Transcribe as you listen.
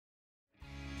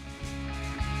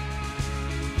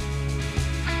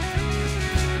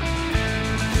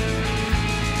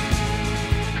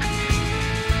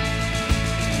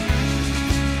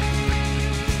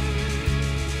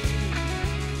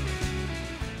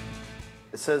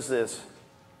It says this.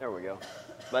 There we go.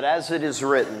 But as it is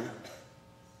written,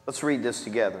 let's read this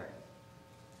together.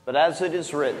 But as it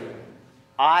is written,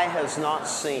 eye has not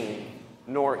seen,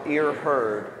 nor ear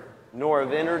heard, nor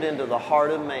have entered into the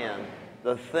heart of man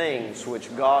the things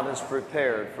which God has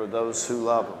prepared for those who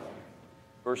love Him.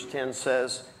 Verse 10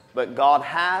 says, but God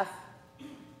hath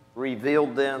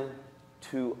revealed them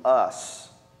to us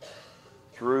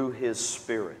through His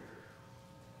Spirit.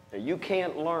 Now, you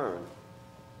can't learn.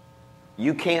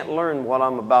 You can't learn what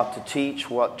I'm about to teach,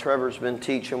 what Trevor's been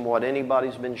teaching, what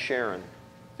anybody's been sharing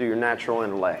through your natural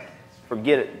intellect.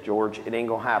 Forget it, George. It ain't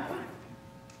going to happen.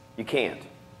 You can't.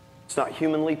 It's not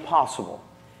humanly possible.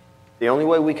 The only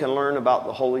way we can learn about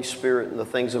the Holy Spirit and the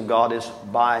things of God is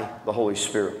by the Holy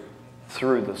Spirit,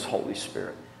 through this Holy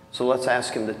Spirit. So let's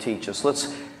ask Him to teach us.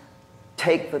 Let's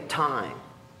take the time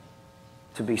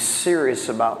to be serious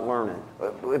about learning.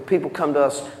 People come to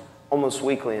us almost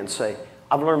weekly and say,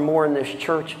 I've learned more in this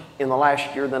church in the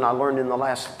last year than I learned in the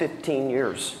last 15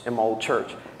 years in my old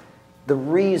church. The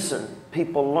reason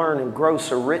people learn and grow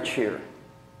so rich here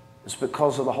is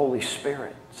because of the Holy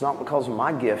Spirit. It's not because of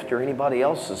my gift or anybody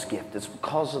else's gift. It's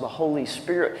because of the Holy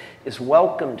Spirit is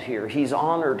welcomed here. He's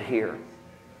honored here.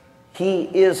 He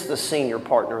is the senior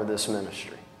partner of this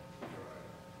ministry.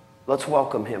 Let's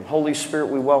welcome Him. Holy Spirit,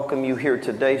 we welcome You here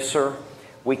today, sir.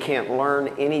 We can't learn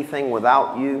anything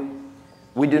without You.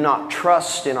 We do not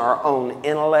trust in our own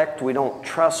intellect. We don't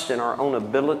trust in our own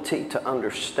ability to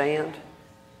understand.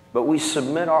 But we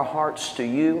submit our hearts to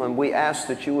You, and we ask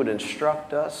that You would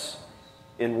instruct us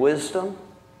in wisdom,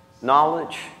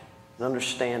 knowledge, and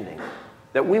understanding.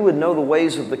 That we would know the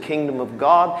ways of the kingdom of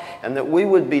God, and that we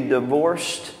would be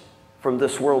divorced from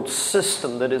this world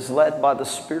system that is led by the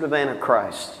spirit of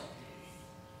Antichrist.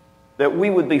 That we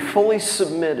would be fully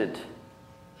submitted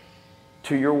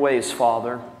to Your ways,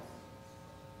 Father.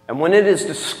 And when it is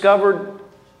discovered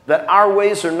that our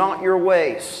ways are not Your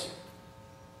ways,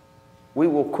 we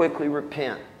will quickly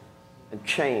repent and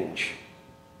change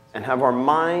and have our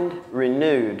mind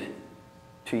renewed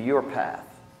to Your path.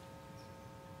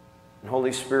 And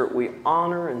Holy Spirit, we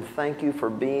honor and thank You for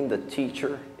being the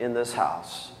teacher in this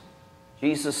house.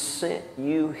 Jesus sent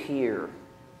You here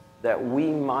that we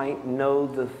might know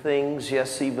the things,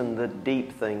 yes, even the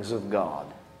deep things of God,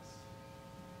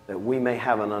 that we may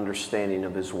have an understanding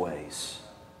of His ways.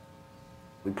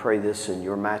 We pray this in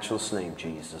Your matchless name,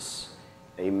 Jesus.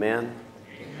 Amen,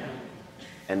 amen,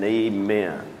 and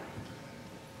amen.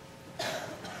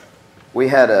 We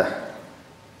had a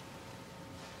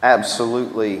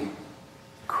absolutely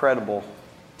incredible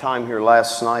time here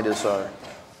last night as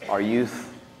our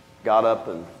youth got up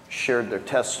and shared their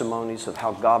testimonies of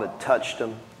how God had touched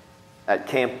them at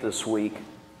camp this week.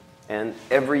 And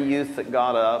every youth that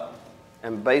got up,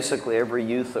 and basically every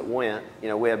youth that went,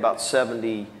 we had about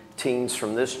 70 teens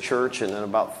from this church and then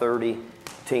about 30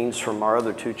 teens from our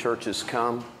other two churches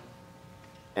come.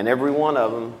 And every one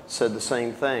of them said the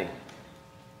same thing.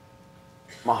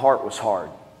 My heart was hard.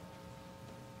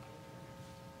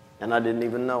 And I didn't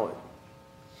even know it.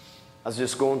 I was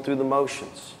just going through the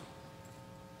motions.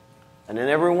 And then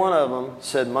every one of them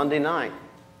said Monday night,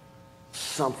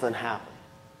 something happened.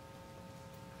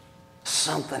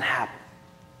 Something happened.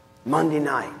 Monday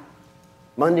night.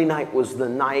 Monday night was the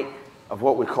night of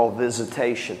what we call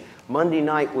visitation. Monday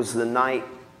night was the night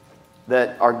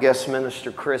that our guest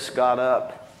minister, Chris, got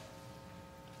up.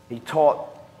 He taught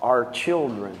our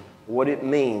children what it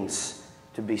means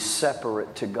to be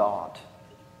separate to God.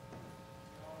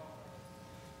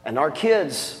 And our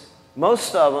kids,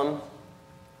 most of them,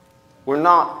 were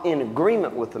not in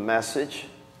agreement with the message,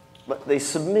 but they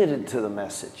submitted to the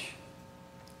message.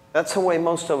 That's the way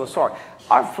most of us are.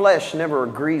 Our flesh never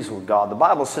agrees with God. The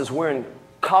Bible says we're in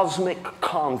cosmic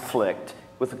conflict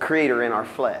with the Creator in our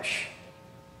flesh.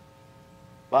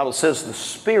 The Bible says the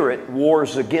Spirit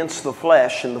wars against the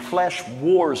flesh, and the flesh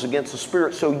wars against the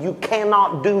Spirit, so you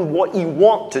cannot do what you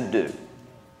want to do.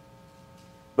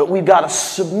 But we've got to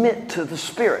submit to the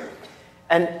Spirit.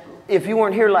 And if you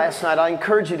weren't here last night, I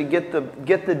encourage you to get the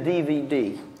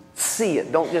DVD. See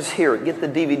it. Don't just hear it. Get the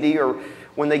DVD, or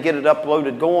when they get it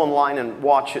uploaded, go online and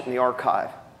watch it in the archive.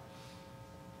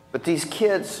 But these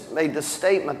kids made the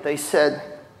statement. They said,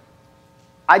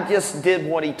 I just did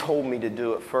what he told me to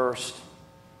do at first.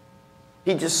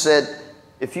 He just said,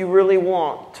 if you really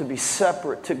want to be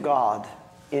separate to God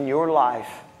in your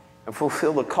life and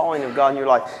fulfill the calling of God in your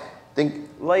life, then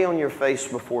lay on your face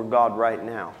before God right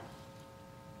now.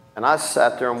 And I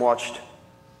sat there and watched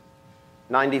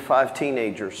 95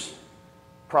 teenagers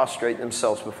prostrate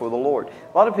themselves before the Lord.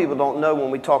 A lot of people don't know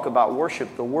when we talk about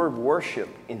worship, the word worship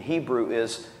in Hebrew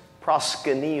is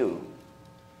proskuneo.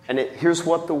 And here's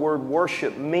what the word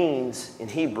worship means in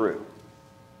Hebrew.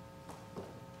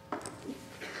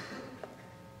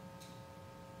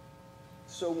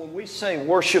 So when we say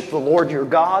worship the Lord your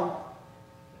God,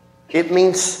 it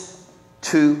means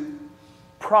to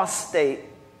prostrate.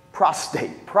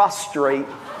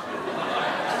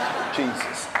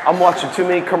 Jesus, I'm watching too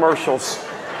many commercials.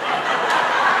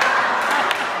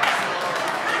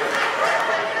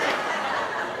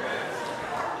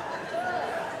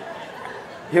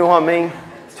 You know what I mean?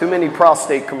 Too many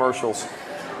prostate commercials.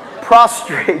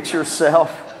 Prostrate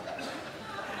yourself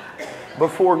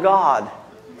before God.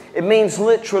 It means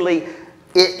literally,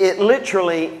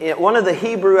 one of the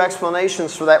Hebrew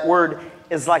explanations for that word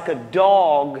is like a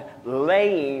dog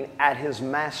laying at his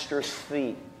master's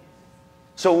feet.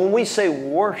 So when we say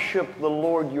worship the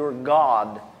Lord your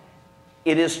God,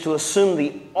 it is to assume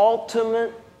the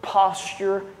ultimate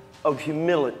posture of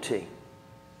humility.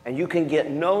 And you can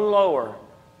get no lower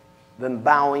than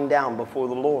bowing down before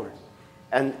the Lord.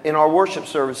 And in our worship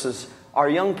services, our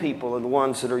young people are the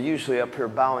ones that are usually up here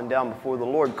bowing down before the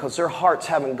Lord because their hearts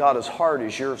haven't got as hard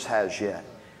as yours has yet.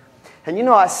 And you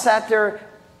know, I sat there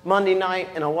Monday night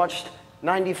and I watched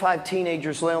 95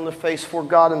 teenagers lay on their face before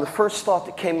God, and the first thought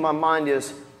that came to my mind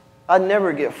is, I'd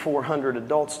never get 400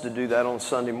 adults to do that on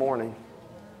Sunday morning.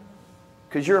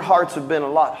 Because your hearts have been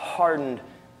a lot hardened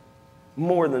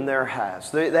more than theirs has.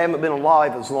 They haven't been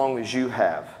alive as long as you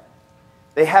have.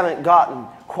 They haven't gotten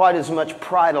quite as much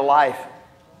pride of life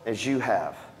as you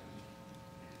have.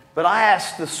 But I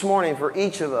ask this morning for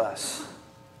each of us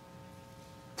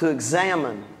to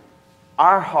examine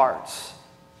our hearts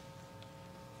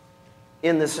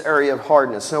in this area of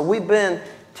hardness. Now, we've been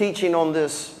teaching on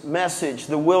this message,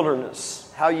 the wilderness,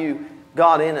 how you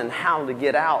got in and how to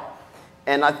get out.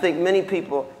 And I think many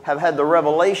people have had the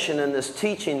revelation in this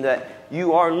teaching that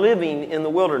you are living in the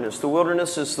wilderness. The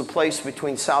wilderness is the place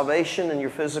between salvation and your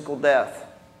physical death.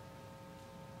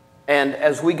 And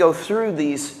as we go through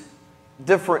these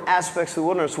different aspects of the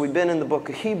wilderness, we've been in the book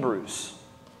of Hebrews.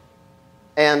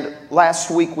 And last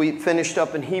week we finished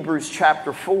up in Hebrews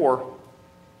chapter 4.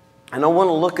 And I want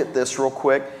to look at this real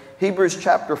quick. Hebrews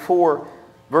chapter 4,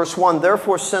 verse 1.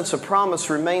 Therefore, since a promise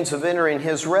remains of entering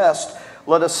his rest,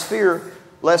 let us fear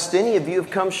lest any of you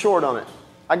have come short on it.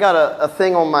 I got a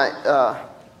thing on my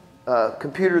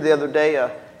computer the other day,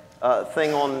 a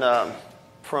thing on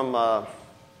from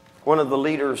one of the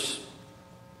leaders'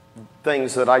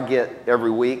 things that I get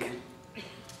every week,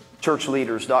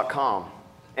 churchleaders.com.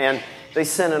 And they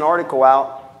sent an article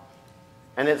out,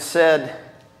 and it said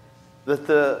that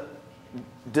the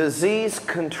disease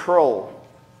control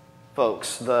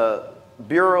folks, the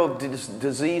Bureau of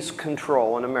Disease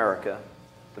Control in America,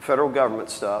 the federal government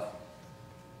stuff,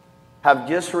 have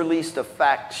just released a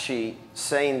fact sheet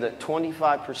saying that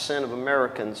 25% of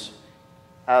Americans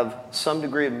have some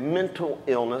degree of mental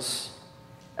illness,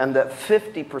 and that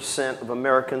 50% of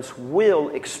Americans will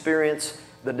experience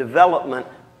the development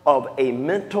of a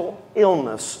mental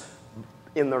illness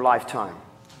in their lifetime.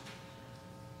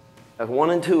 That's 1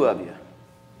 in 2 of you.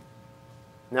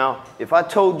 Now, if I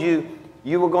told you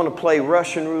you were going to play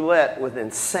Russian roulette with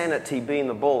insanity being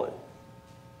the bullet,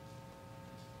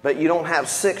 but you don't have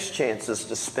 6 chances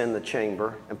to spin the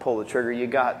chamber and pull the trigger, you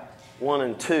got 1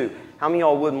 in 2. How many of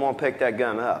y'all wouldn't want to pick that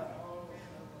gun up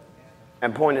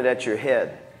and point it at your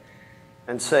head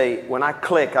and say, when I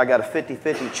click, I got a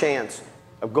 50-50 chance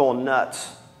of going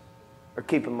nuts or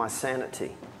keeping my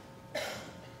sanity?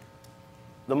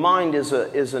 The mind is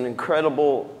an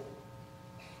incredible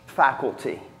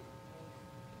faculty.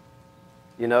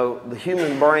 You know, the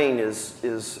human brain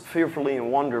is fearfully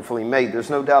and wonderfully made.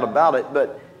 There's no doubt about it,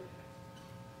 but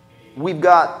we've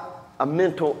got a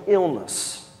mental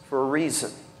illness for a reason.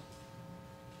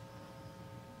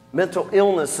 Mental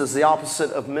illness is the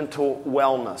opposite of mental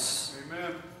wellness.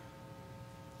 Amen.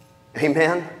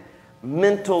 Amen?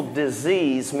 Mental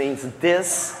disease means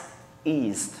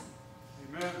diseased.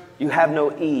 Amen. You have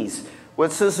no ease. Well,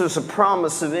 it says there's a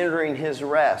promise of entering his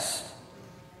rest.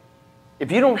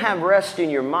 If you don't have rest in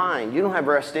your mind, you don't have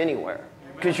rest anywhere.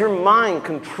 Because your mind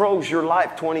controls your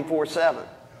life 24/7.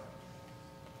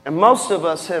 And most of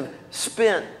us have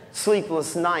spent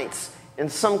sleepless nights in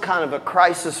some kind of a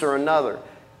crisis or another,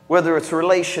 whether it's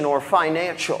relational or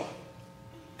financial,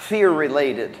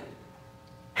 fear-related,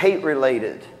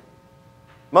 hate-related.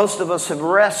 Most of us have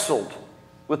wrestled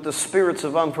with the spirits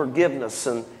of unforgiveness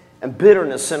and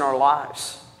bitterness in our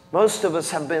lives. Most of us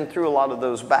have been through a lot of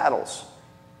those battles.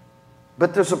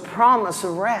 But there's a promise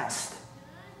of rest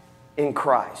in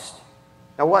Christ.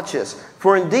 Now watch this.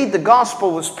 For indeed the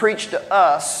gospel was preached to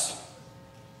us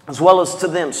as well as to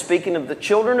them, speaking of the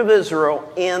children of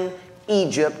Israel in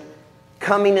Egypt,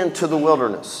 coming into the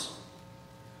wilderness.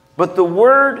 But the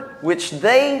word which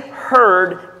they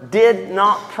heard did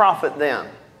not profit them.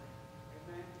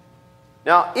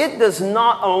 Now, it does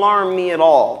not alarm me at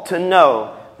all to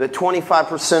know that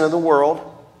 25% of the world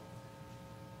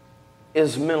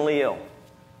is mentally ill.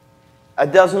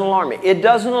 It doesn't alarm me. It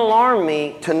doesn't alarm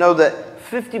me to know that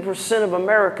 50% of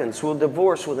Americans will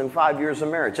divorce within 5 years of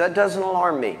marriage. That doesn't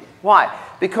alarm me. Why?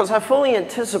 Because I fully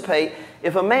anticipate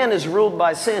if a man is ruled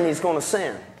by sin, he's going to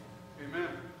sin. Amen.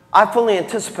 I fully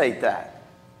anticipate that.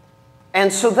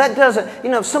 And so that doesn't,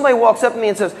 if somebody walks up to me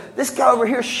and says, this guy over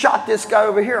here shot this guy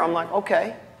over here, I'm like,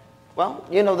 okay. Well,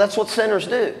 that's what sinners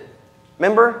do.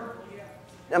 Remember?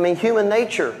 Human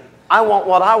nature. I want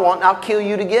what I want, and I'll kill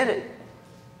you to get it.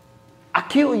 I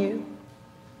kill you.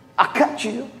 I cut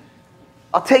you.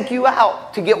 I'll take you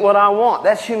out to get what I want.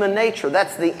 That's human nature.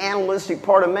 That's the animalistic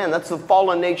part of man. That's the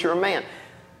fallen nature of man.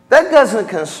 That doesn't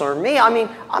concern me.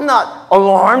 I'm not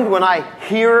alarmed when I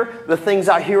hear the things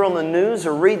I hear on the news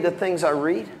or read the things I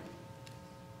read.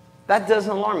 That doesn't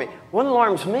alarm me. What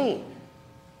alarms me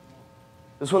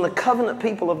is when the covenant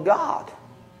people of God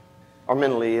are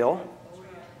mentally ill.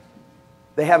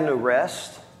 They have no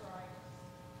rest.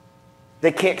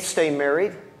 They can't stay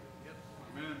married.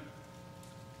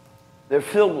 They're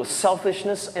filled with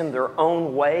selfishness in their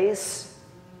own ways.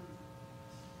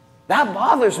 That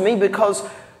bothers me because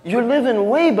you're living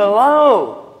way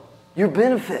below your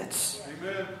benefits.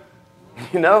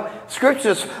 Amen.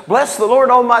 Scripture says, bless the Lord,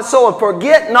 O my soul, and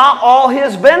forget not all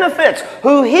His benefits,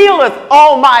 who healeth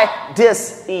all my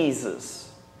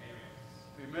diseases.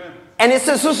 Amen. And it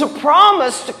says there's a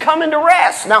promise to come into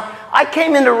rest. Now, I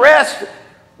came into rest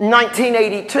in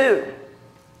 1982.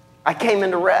 I came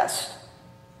into rest.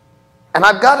 And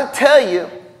I've got to tell you,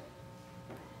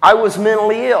 I was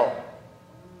mentally ill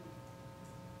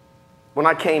when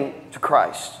I came to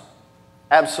Christ.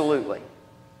 Absolutely.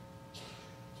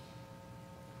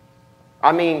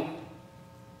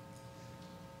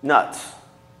 Nuts.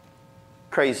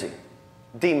 Crazy.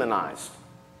 Demonized.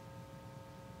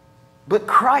 But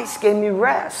Christ gave me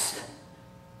rest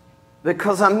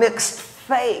because I mixed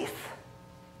faith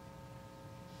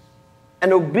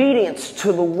and obedience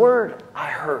to the word I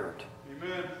heard.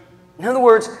 Amen. In other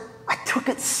words, I took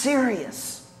it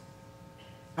serious.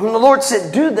 And when the Lord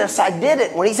said, do this, I did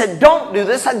it. When He said, don't do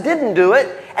this, I didn't do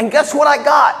it. And guess what I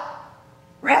got?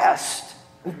 Rest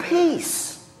and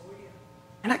peace.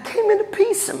 And I came into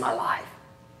peace in my life.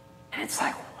 And it's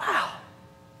like, wow,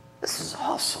 this is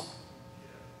awesome.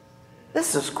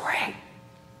 This is great.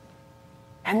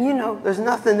 And there's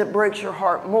nothing that breaks your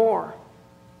heart more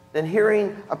than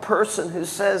hearing a person who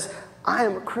says, I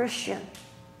am a Christian.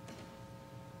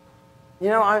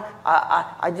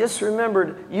 I just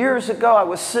remembered years ago I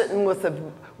was sitting with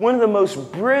one of the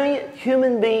most brilliant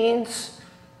human beings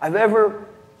I've ever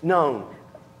known.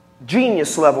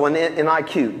 Genius level in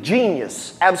IQ.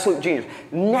 Genius. Absolute genius.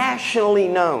 Nationally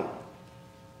known.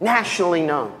 Nationally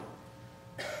known.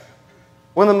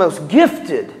 One of the most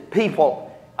gifted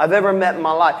people I've ever met in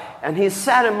my life. And he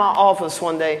sat in my office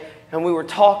one day and we were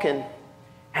talking.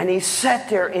 And he sat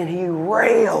there and he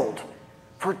railed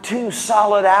for 2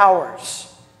 solid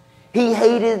hours. He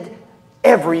hated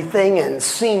everything and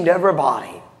seemed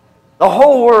everybody. The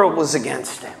whole world was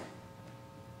against him.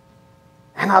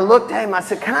 And I looked at him, I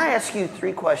said, can I ask you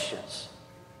 3 questions?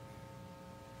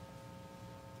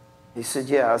 He said,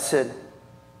 yeah. I said,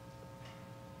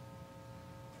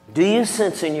 do you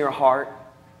sense in your heart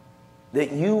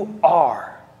that you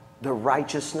are the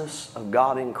righteousness of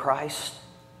God in Christ?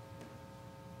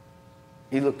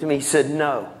 He looked at me, he said,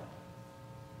 no.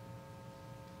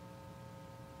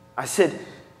 I said,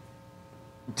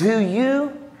 do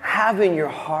you have in your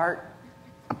heart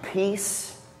a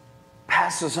peace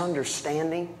passes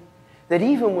understanding? That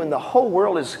even when the whole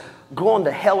world is going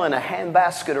to hell in a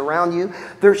handbasket around you,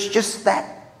 there's just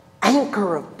that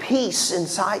anchor of peace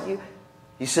inside you?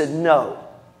 He said, no.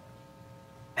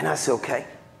 And I said, okay.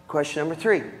 Question number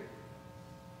 3.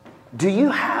 Do you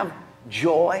have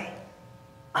joy,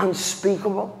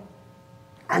 unspeakable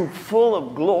and full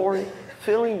of glory,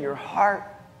 filling your heart,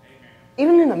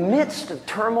 even in the midst of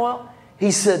turmoil?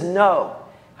 He said, no.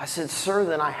 I said, sir,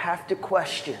 then I have to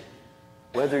question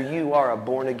whether you are a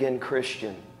born-again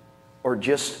Christian or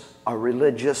just a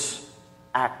religious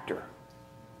actor.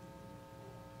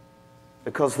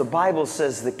 Because the Bible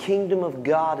says the kingdom of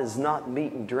God is not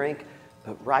meat and drink,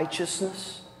 but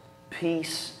righteousness,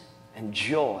 peace, and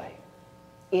joy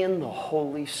in the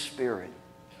Holy Spirit.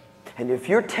 And if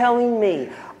you're telling me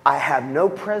I have no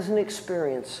present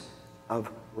experience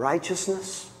of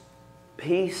righteousness,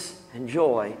 peace, and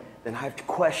joy, then I have to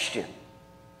question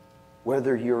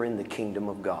whether you're in the kingdom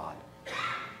of God.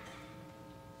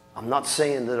 I'm not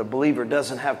saying that a believer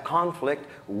doesn't have conflict.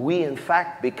 We, in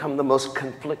fact, become the most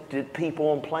conflicted people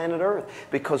on planet Earth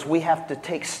because we have to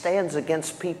take stands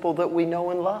against people that we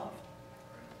know and love.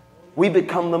 We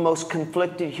become the most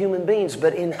conflicted human beings,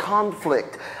 but in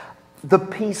conflict, the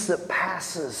peace that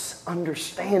passes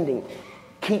understanding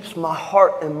keeps my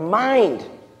heart and mind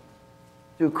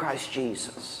through Christ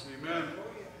Jesus. Amen.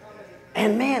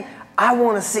 And man, I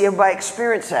want to see everybody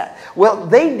experience that. Well,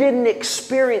 they didn't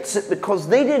experience it because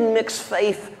they didn't mix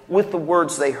faith with the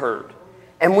words they heard.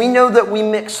 And we know that we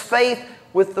mix faith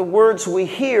with the words we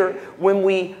hear when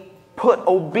we put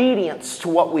obedience to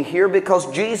what we hear,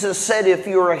 because Jesus said if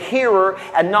you're a hearer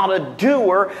and not a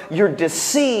doer, you're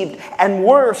deceived, and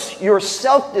worse, you're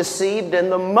self-deceived,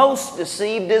 and the most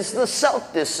deceived is the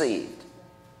self-deceived.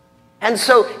 And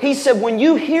so he said, when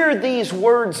you hear these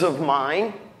words of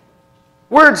mine,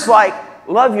 words like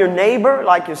love your neighbor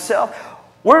like yourself,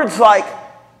 words like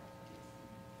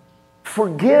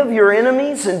forgive your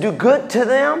enemies and do good to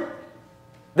them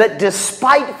that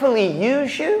despitefully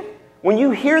use you, when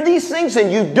you hear these things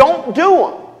and you don't do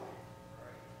them,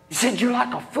 he said you're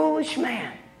like a foolish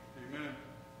man. Amen.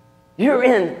 You're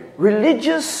in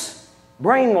religious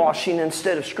brainwashing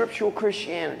instead of scriptural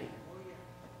Christianity.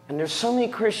 And there's so many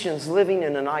Christians living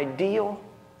in an ideal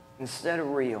instead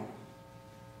of real.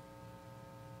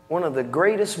 One of the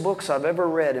greatest books I've ever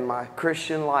read in my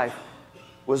Christian life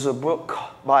was a book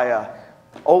by an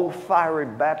old fiery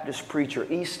Baptist preacher,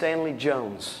 E. Stanley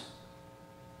Jones.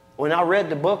 When I read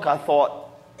the book, I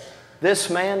thought, this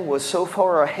man was so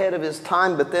far ahead of his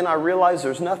time, but then I realized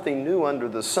there's nothing new under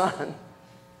the sun.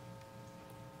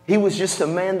 He was just a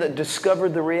man that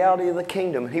discovered the reality of the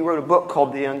kingdom. He wrote a book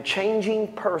called The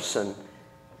Unchanging Person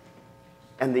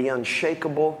and the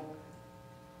Unshakable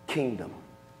Kingdom.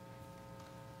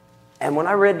 And when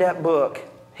I read that book,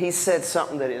 he said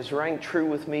something that has rang true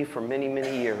with me for many,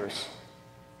 many years.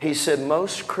 He said,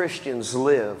 most Christians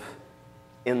live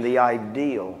in the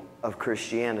ideal of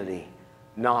Christianity,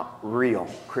 not real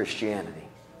Christianity.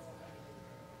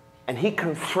 And he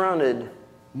confronted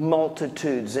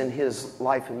multitudes in his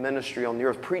life and ministry on the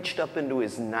earth, preached up into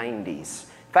his 90s.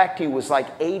 In fact, he was like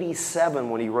 87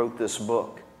 when he wrote this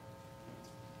book.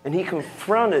 And he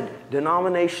confronted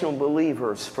denominational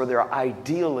believers for their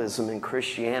idealism in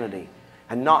Christianity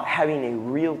and not having a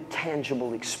real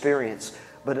tangible experience,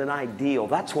 but an ideal.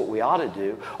 That's what we ought to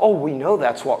do. Oh, we know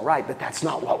that's what's right, but that's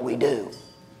not what we do.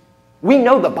 We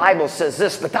know the Bible says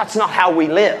this, but that's not how we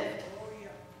live.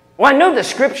 Well, I know the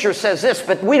Scripture says this,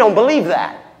 but we don't believe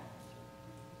that.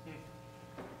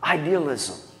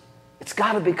 Idealism. It's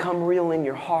got to become real in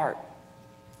your heart.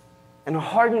 And a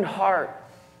hardened heart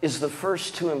is the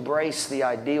first to embrace the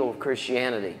ideal of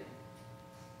Christianity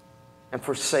and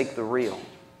forsake the real.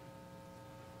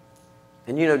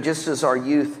 And you know, just as our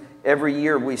youth, every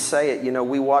year we say it, you know,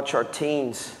 we watch our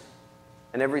teens,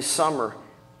 and every summer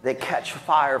they catch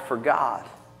fire for God.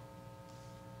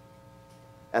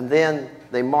 And then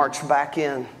they march back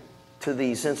in to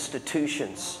these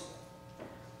institutions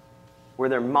where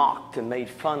they're mocked and made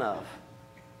fun of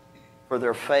for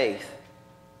their faith.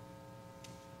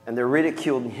 And they're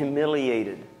ridiculed and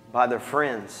humiliated by their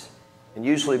friends. And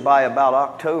usually by about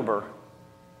October,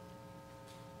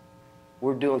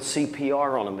 we're doing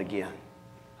CPR on them again,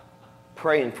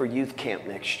 praying for youth camp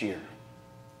next year.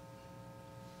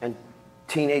 And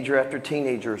teenager after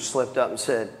teenager slipped up and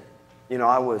said, you know,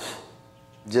 I was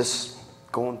just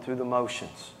going through the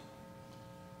motions.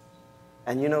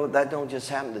 And you know, that don't just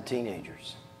happen to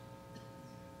teenagers.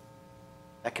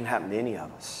 That can happen to any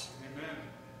of us. Amen.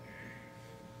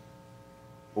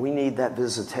 We need that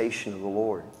visitation of the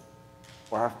Lord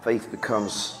where our faith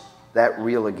becomes that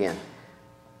real again.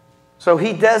 So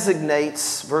he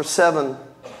designates, verse 7,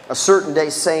 a certain day,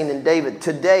 saying in David,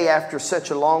 today, after such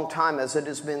a long time as it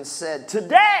has been said,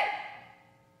 today,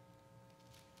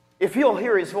 if you'll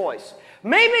hear his voice.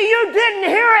 Maybe you didn't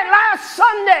hear it last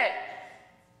Sunday.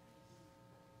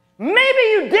 Maybe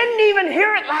you didn't even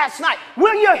hear it last night.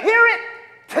 Will you hear it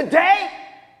today?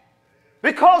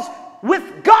 Because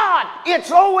with God,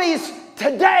 it's always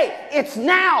today. It's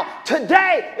now.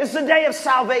 Today is the day of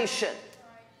salvation.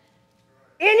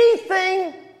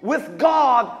 Anything with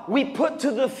God we put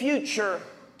to the future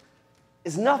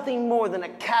is nothing more than a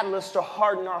catalyst to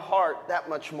harden our heart that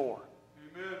much more.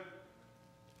 Amen.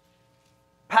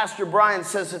 Pastor Brian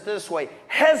says it this way: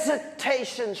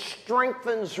 hesitation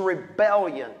strengthens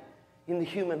rebellion in the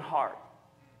human heart.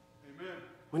 Amen.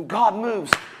 When God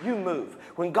moves, you move.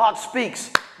 When God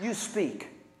speaks, you speak.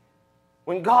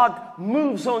 When God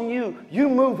moves on you, you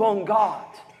move on God.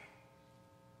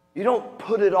 You don't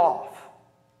put it off.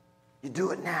 You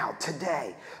do it now,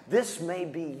 today. This may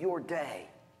be your day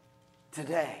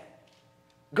today.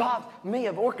 God may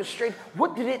have orchestrated.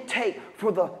 What did it take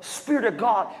for the Spirit of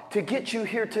God to get you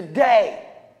here today?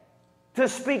 To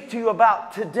speak to you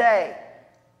about today?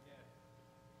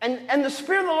 And the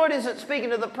Spirit of the Lord isn't speaking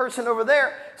to the person over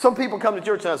there. Some people come to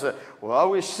church and I say, well, I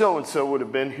wish so-and-so would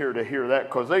have been here to hear that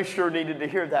because they sure needed to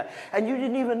hear that. And you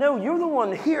didn't even know. You're the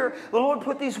one here. The Lord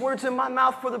put these words in my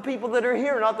mouth for the people that are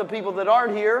here, not the people that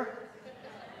aren't here.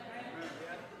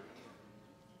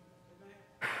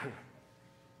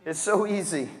 It's so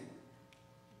easy.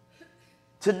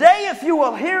 Today, if you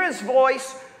will hear His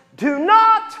voice, do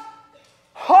not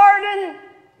harden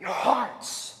your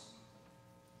hearts.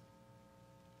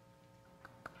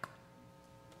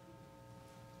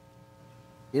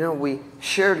 You know, we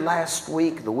shared last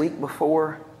week, the week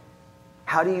before,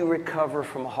 how do you recover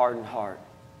from a hardened heart?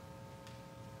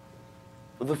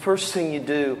 Well, the first thing you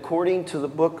do, according to the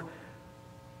book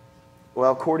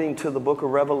of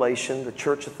Revelation, the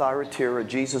church of Thyatira,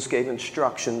 Jesus gave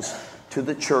instructions to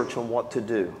the church on what to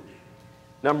do.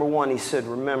 Number one, He said,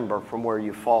 remember from where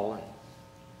you've fallen.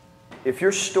 If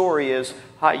your story is,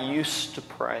 I used to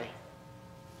pray.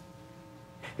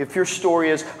 If your story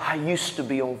is, I used to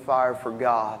be on fire for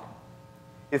God.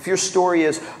 If your story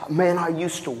is, man, I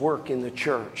used to work in the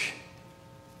church.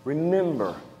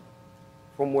 Remember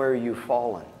from where you've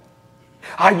fallen.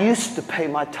 I used to pay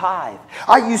my tithe.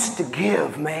 I used to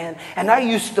give, man. And I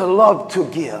used to love to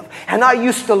give. And I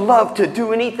used to love to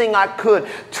do anything I could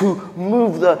to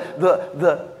move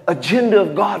the agenda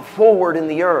of God forward in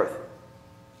the earth.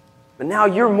 But now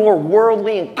you're more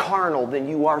worldly and carnal than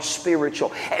you are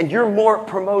spiritual. And you're more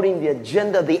promoting the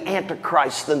agenda of the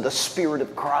Antichrist than the Spirit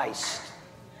of Christ.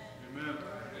 Amen.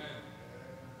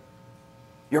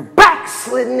 You're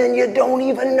backslidden and you don't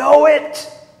even know it.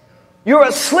 You're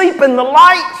asleep in the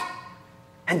light.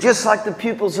 And just like the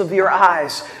pupils of your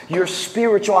eyes, your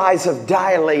spiritual eyes have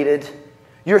dilated.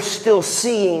 You're still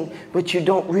seeing, but you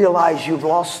don't realize you've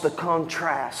lost the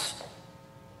contrast.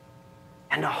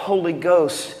 And the Holy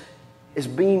Ghost is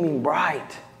beaming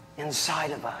bright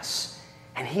inside of us.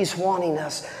 And He's wanting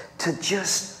us to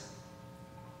just,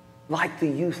 like the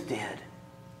youth did,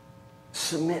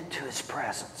 submit to His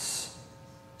presence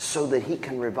so that He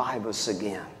can revive us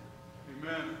again.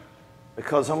 Amen.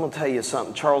 Because I'm going to tell you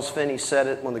something. Charles Finney said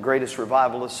it, one of the greatest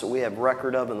revivalists that we have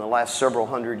record of in the last several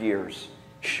hundred years.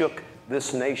 Shook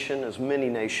this nation as many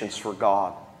nations for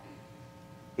God.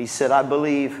 He said, I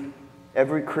believe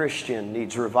every Christian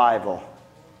needs revival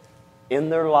in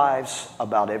their lives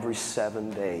about every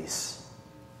 7 days.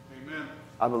 Amen.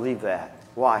 I believe that.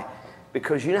 Why?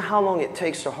 Because you know how long it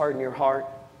takes to harden your heart?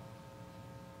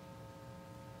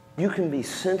 You can be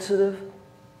sensitive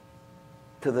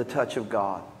to the touch of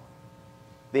God.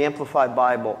 The Amplified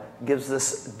Bible gives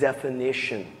this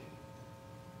definition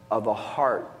of a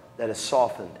heart that is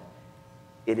softened.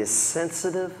 It is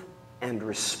sensitive and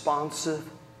responsive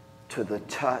to the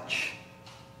touch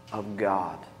of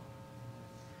God.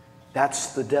 That's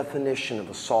the definition of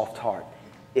a soft heart.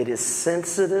 It is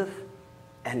sensitive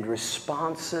and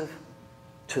responsive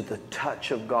to the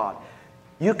touch of God.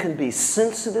 You can be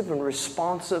sensitive and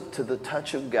responsive to the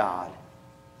touch of God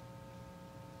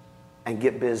and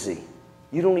get busy.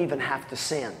 You don't even have to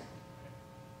sin.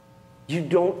 You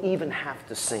don't even have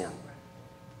to sin.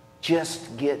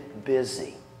 Just get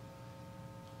busy.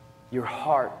 Your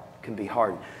heart can be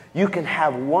hardened. You can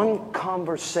have one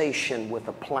conversation with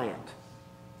a plant.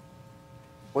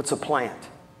 What's a plant?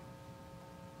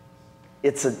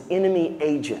 It's an enemy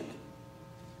agent.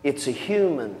 It's a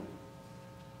human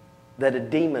that a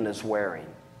demon is wearing.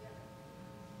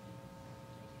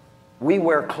 We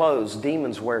wear clothes,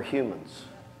 demons wear humans.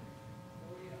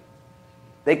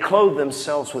 They clothe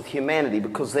themselves with humanity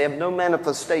because they have no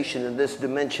manifestation in this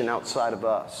dimension outside of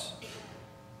us.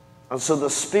 And so the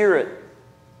Spirit,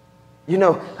 you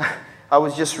know, I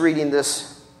was just reading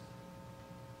this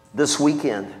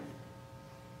weekend.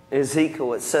 In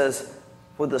Ezekiel, it says,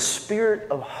 for the spirit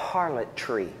of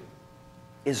harlotry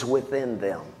is within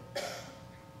them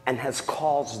and has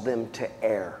caused them to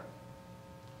err.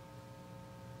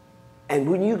 And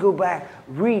when you go back,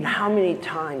 read how many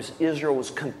times Israel was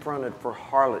confronted for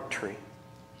harlotry.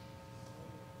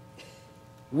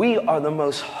 We are the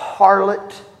most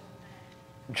harlot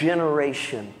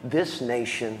generation this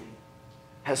nation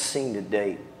has seen to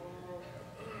date.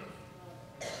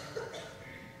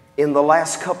 In the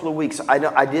last couple of weeks,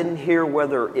 I didn't hear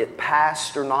whether it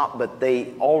passed or not, but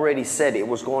they already said it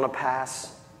was going to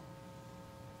pass.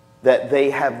 That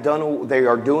they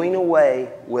are doing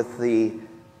away with the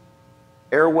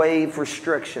airwave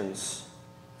restrictions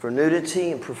for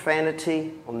nudity and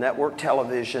profanity on network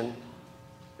television.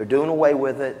 They're doing away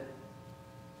with it.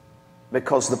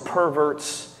 because the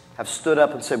perverts have stood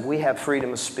up and said, we have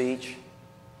freedom of speech,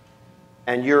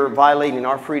 and you're violating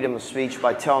our freedom of speech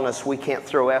by telling us we can't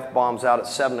throw F-bombs out at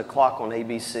 7 o'clock on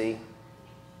ABC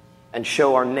and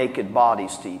show our naked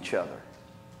bodies to each other.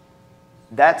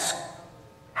 That's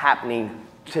happening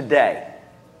today.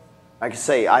 Like I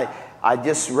say, I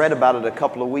just read about it a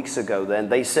couple of weeks ago. Then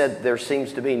they said there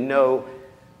seems to be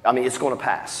it's going to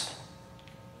pass.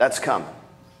 That's coming.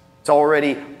 It's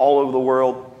already all over the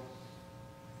world.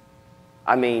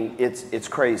 I mean, it's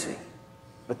crazy.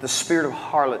 But the spirit of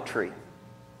harlotry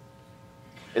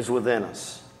is within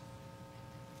us.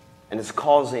 And it's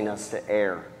causing us to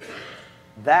err.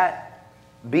 That,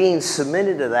 being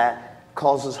submitted to that,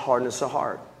 causes hardness of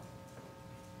heart.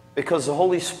 Because the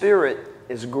Holy Spirit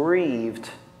is grieved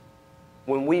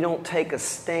when we don't take a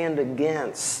stand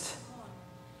against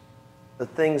the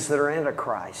things that are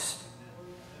Antichrist.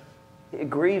 It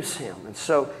grieves Him. And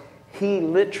so He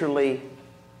literally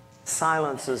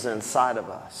silences inside of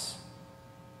us.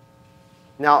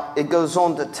 Now, it goes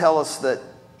on to tell us that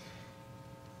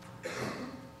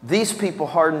these people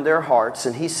hardened their hearts,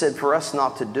 and He said for us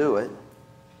not to do it.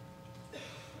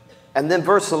 And then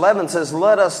verse 11 says,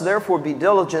 let us therefore be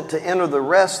diligent to enter the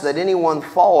rest, that anyone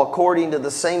fall according to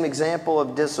the same example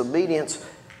of disobedience.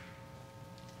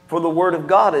 For the word of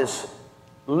God is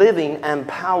living and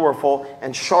powerful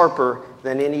and sharper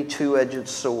than any two-edged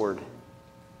sword,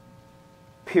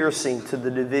 piercing to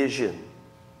the division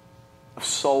of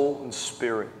soul and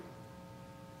spirit.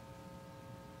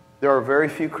 There are very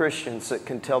few Christians that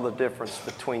can tell the difference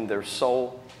between their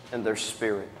soul and their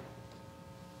spirit,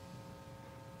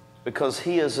 because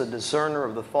He is a discerner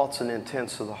of the thoughts and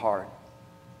intents of the heart.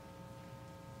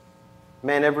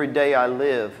 Man, every day I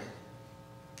live,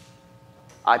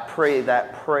 I pray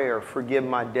that prayer, forgive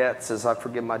my debts as I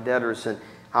forgive my debtors. And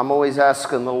I'm always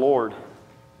asking the Lord,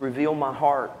 reveal my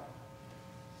heart.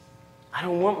 I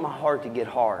don't want my heart to get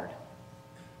hard.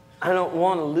 I don't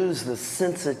want to lose the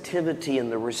sensitivity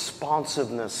and the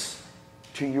responsiveness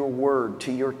to your word,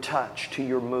 to your touch, to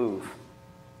your move.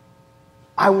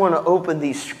 I want to open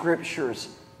these scriptures,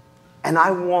 and I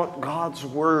want God's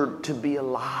word to be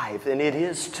alive. And it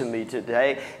is to me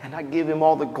today, and I give Him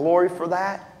all the glory for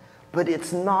that. But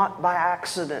it's not by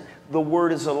accident the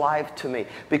word is alive to me.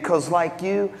 Because like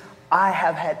you, I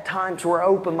have had times where I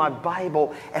open my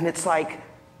Bible and it's like,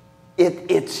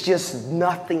 it's just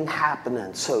nothing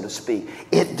happening, so to speak.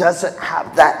 It doesn't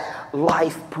have that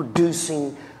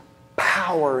life-producing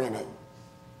power in it.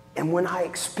 And when I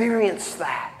experience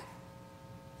that,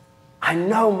 I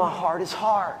know my heart is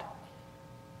hard.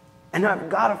 And I've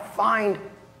got to find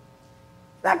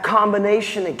that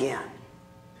combination again.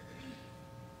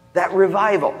 That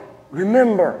revival.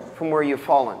 Remember from where you've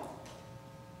fallen.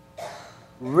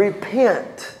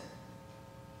 Repent.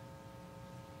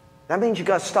 That means you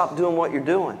got to stop doing what you're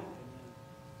doing.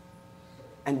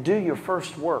 And do your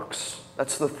first works.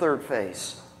 That's the third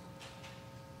phase.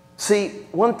 See,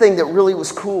 one thing that really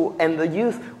was cool, and the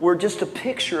youth were just a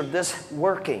picture of this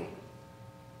working.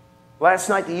 Last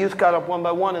night the youth got up one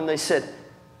by one and they said,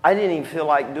 I didn't even feel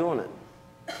like doing it.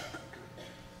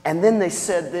 And then they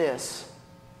said this,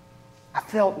 I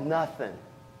felt nothing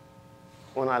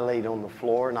when I laid on the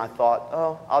floor, and I thought,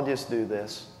 oh, I'll just do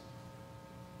this.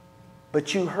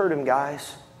 But you heard them,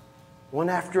 guys. One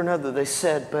after another, they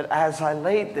said, but as I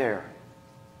laid there,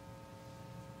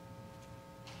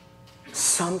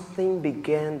 something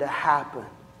began to happen.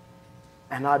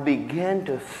 And I began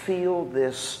to feel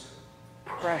this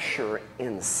pressure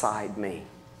inside me.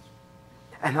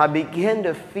 And I began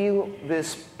to feel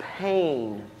this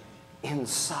pain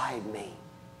inside me.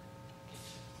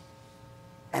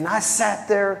 And I sat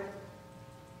there,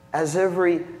 as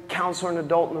every counselor and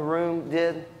adult in the room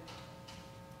did,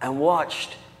 and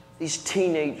watched these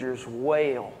teenagers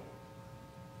wail,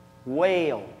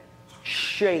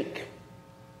 shake,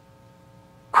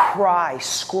 cry,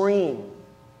 scream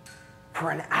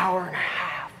for an hour and a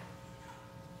half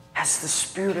as the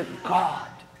Spirit of God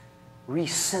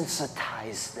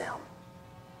resensitized them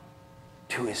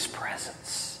to His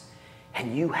presence.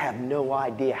 And you have no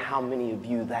idea how many of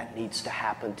you that needs to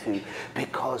happen to,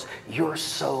 because you're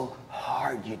so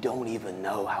hard you don't even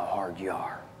know how hard you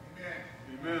are.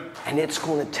 Amen. And it's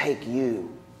going to take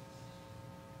you,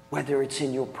 whether it's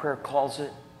in your prayer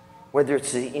closet, whether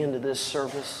it's the end of this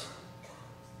service,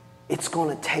 it's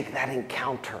going to take that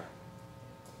encounter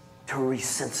to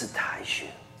resensitize you.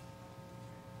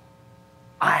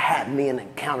 I had me an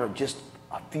encounter just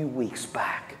a few weeks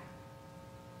back.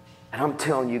 And I'm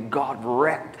telling you, God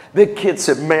wrecked. The kid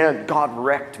said, man, God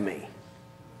wrecked me.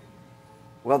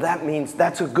 Well, that means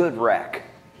that's a good wreck.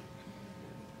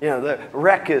 You know, the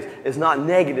wreck is not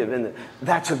negative, and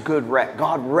that's a good wreck.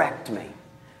 God wrecked me.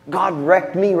 God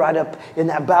wrecked me right up in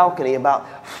that balcony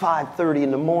about 5:30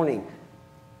 in the morning,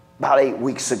 about 8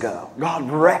 weeks ago. God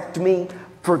wrecked me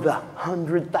for the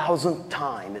 100,000th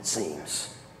time, it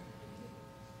seems.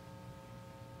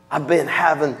 I've been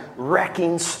having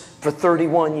wreckings for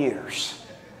 31 years.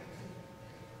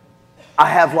 I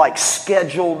have like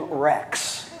scheduled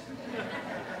wrecks.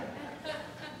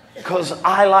 Because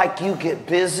I, like you, get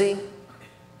busy.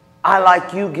 I,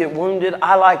 like you, get wounded.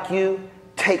 I, like you,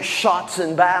 take shots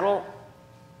in battle.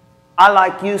 I,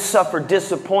 like you, suffer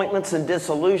disappointments and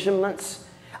disillusionments.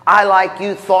 I, like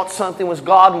you, thought something was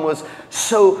God and was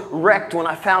so wrecked when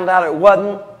I found out it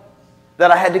wasn't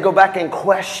that I had to go back and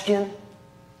question.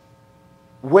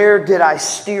 Where did I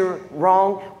steer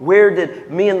wrong? Where did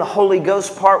me and the Holy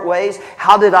Ghost part ways?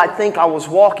 How did I think I was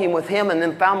walking with Him and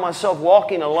then found myself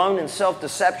walking alone in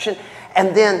self-deception?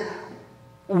 And then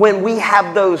when we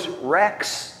have those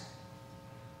wrecks,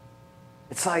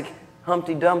 it's like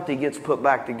Humpty Dumpty gets put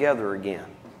back together again.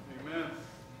 Amen.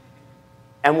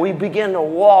 And we begin to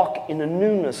walk in the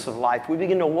newness of life. We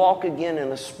begin to walk again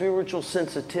in a spiritual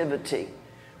sensitivity.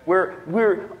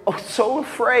 We're so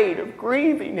afraid of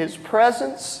grieving His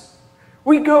presence.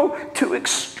 We go to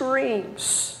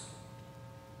extremes.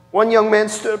 One young man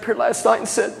stood up here last night and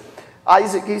said,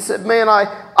 Isaac, he said, man,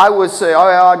 I would say,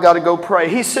 I got to go pray.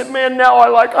 He said, man, now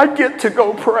I get to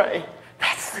go pray.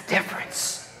 That's the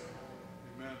difference.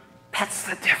 Amen. That's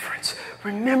the difference.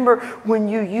 Remember when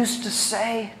you used to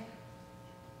say,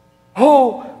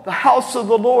 oh, the house of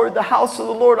the Lord, the house of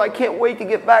the Lord, I can't wait to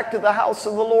get back to the house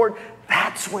of the Lord.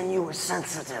 That's when you were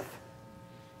sensitive.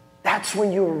 That's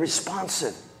when you were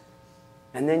responsive.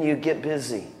 And then you get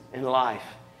busy in life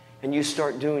and you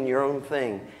start doing your own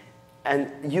thing.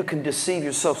 And you can deceive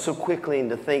yourself so quickly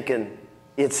into thinking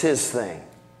it's His thing.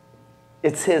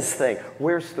 It's His thing.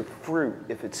 Where's the fruit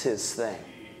if it's His thing?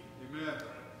 Amen.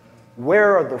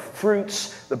 Where are the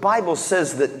fruits? The Bible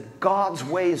says that God's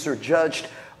ways are judged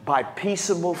by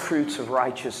peaceable fruits of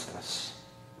righteousness.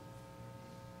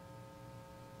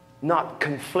 Not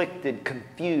conflicted,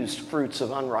 confused fruits of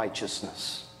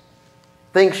unrighteousness.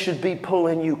 Things should be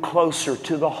pulling you closer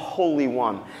to the Holy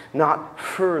One, not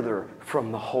further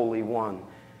from the Holy One,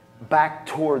 back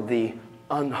toward the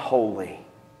unholy.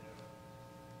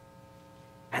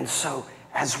 And so,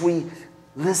 as we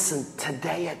listen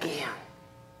today again,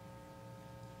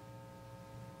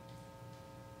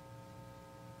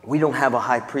 we don't have a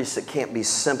high priest that can't be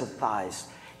sympathized.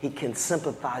 He can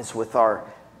sympathize with our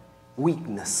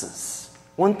weaknesses.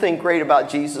 One thing great about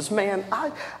Jesus, man,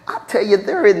 I tell you,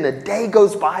 there isn't a day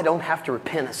goes by I don't have to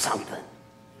repent of something.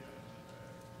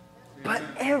 But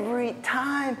every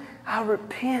time I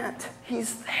repent,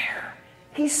 He's there.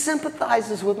 He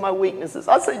sympathizes with my weaknesses.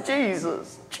 I say,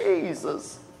 Jesus,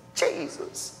 Jesus,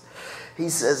 Jesus. He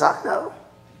says, I know.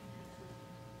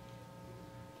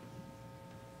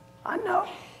 I know.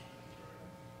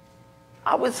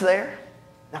 I was there.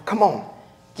 Now come on.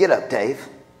 Get up, Dave.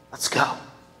 Let's go.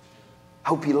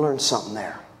 Hope you learned something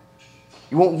there.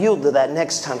 You won't yield to that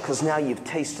next time because now you've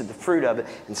tasted the fruit of it.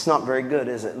 And it's not very good,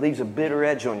 is it? It leaves a bitter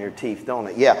edge on your teeth, don't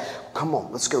it? Yeah. Come on,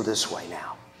 let's go this way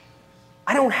now.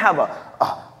 I don't have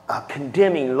a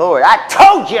condemning Lord. I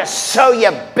told you so,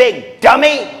 you big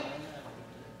dummy.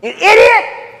 You idiot.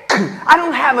 I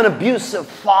don't have an abusive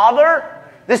father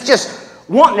that's just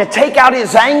wanting to take out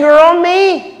his anger on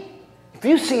me. If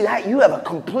you see that, you have a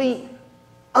complete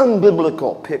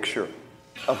unbiblical picture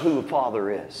of who the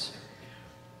Father is.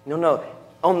 No.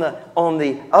 On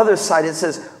the other side, it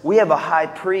says we have a high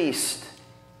priest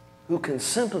who can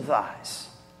sympathize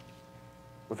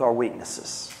with our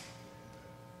weaknesses.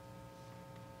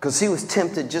 Because He was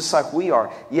tempted just like we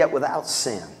are, yet without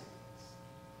sin.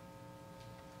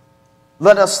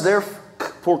 Let us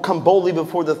therefore come boldly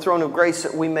before the throne of grace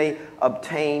that we may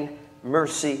obtain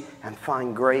mercy and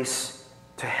find grace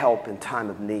to help in time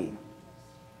of need.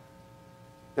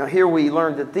 Now here we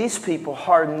learn that these people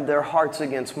hardened their hearts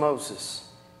against Moses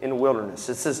in the wilderness.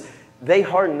 It says they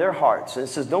hardened their hearts. And it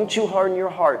says, don't you harden your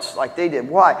hearts like they did.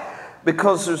 Why?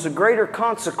 Because there's a greater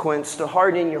consequence to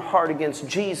hardening your heart against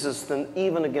Jesus than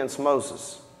even against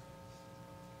Moses.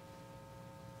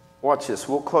 Watch this.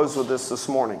 We'll close with this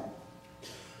morning.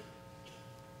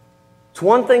 It's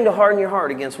one thing to harden your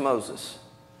heart against Moses.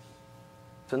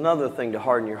 It's another thing to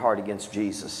harden your heart against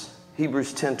Jesus.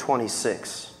 Hebrews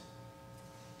 10:26.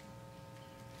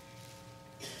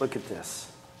 Look at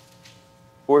this.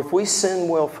 For if we sin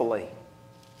willfully,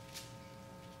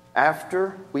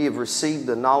 after we have received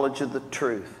the knowledge of the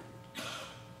truth,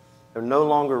 there no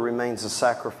longer remains a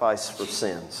sacrifice for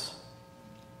sins,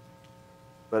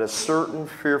 but a certain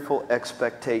fearful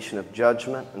expectation of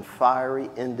judgment and fiery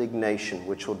indignation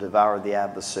which will devour the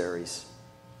adversaries.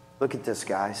 Look at this,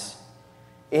 guys.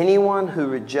 Anyone who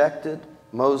rejected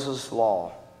Moses'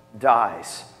 law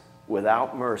dies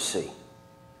without mercy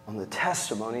on the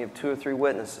testimony of 2 or 3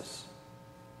 witnesses.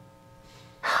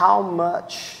 How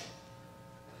much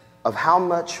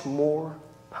more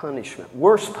punishment,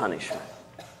 worse punishment,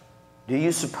 do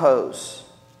you suppose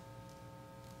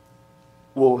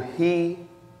will he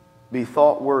be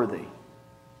thought worthy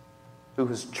who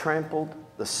has trampled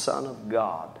the Son of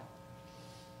God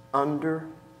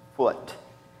underfoot,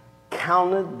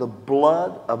 counted the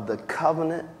blood of the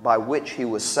covenant by which he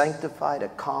was sanctified a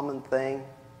common thing,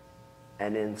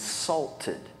 and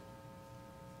insulted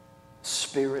the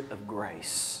Spirit of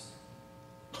grace?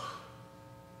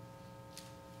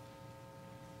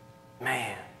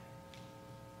 Man,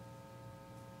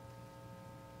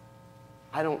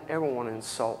 I don't ever want to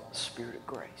insult the Spirit of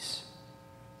grace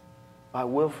by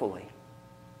willfully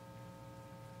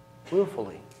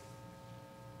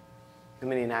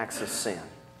committing acts of sin.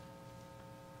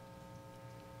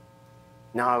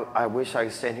 Now, I wish I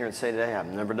could stand here and say today, I've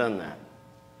never done that.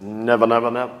 Never.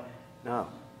 No.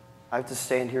 I have to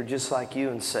stand here just like you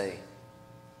and say,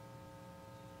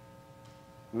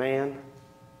 man,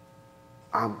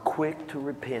 I'm quick to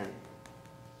repent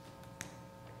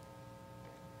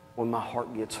when my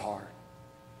heart gets hard.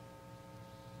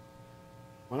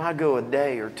 When I go a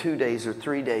day or 2 days or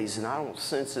 3 days and I don't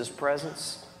sense His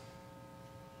presence,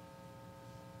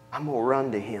 I'm going to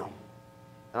run to Him.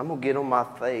 And I'm going to get on my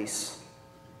face.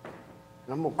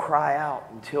 And I'm going to cry out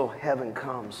until heaven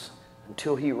comes,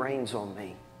 until He rains on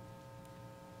me.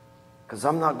 Because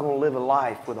I'm not going to live a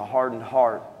life with a hardened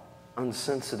heart,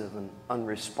 unsensitive and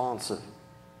unresponsive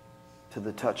to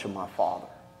the touch of my Father.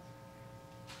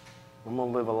 I'm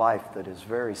going to live a life that is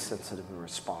very sensitive and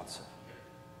responsive.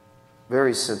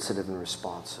 Very sensitive and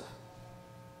responsive.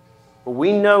 But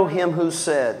we know Him who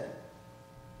said,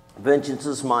 vengeance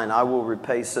is mine, I will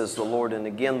repay, says the Lord. And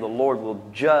again, the Lord will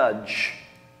judge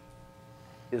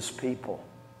His people.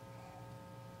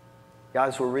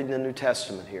 Guys, we're reading the New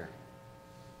Testament here.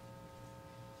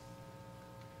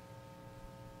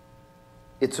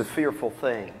 It's a fearful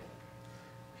thing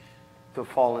to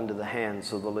fall into the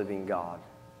hands of the living God.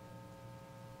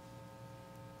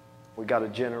 We got a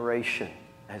generation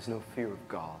that has no fear of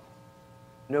God,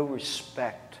 no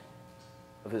respect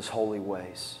of His holy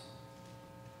ways.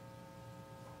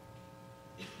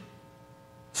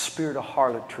 Spirit of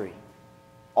harlotry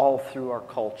all through our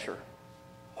culture.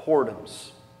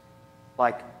 Whoredoms.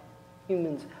 Like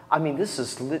humans. I mean, this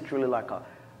is literally like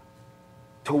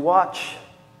to watch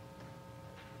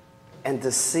and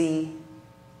to see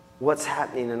what's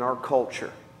happening in our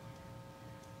culture.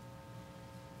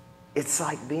 It's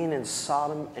like being in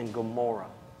Sodom and Gomorrah.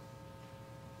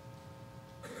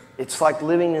 It's like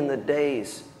living in the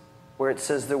days where it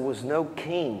says there was no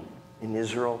king in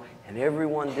Israel and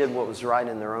everyone did what was right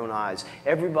in their own eyes.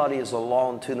 Everybody is a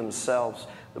law unto themselves.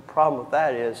 The problem with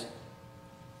that is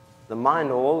the mind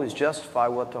will always justify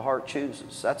what the heart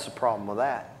chooses. That's the problem with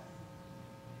that.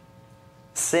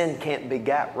 Sin can't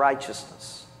begat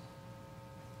righteousness.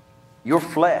 Your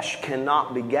flesh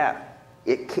cannot begat.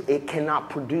 It cannot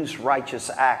produce righteous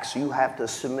acts. You have to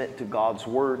submit to God's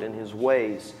word and His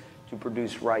ways to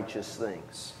produce righteous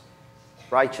things.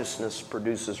 Righteousness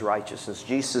produces righteousness.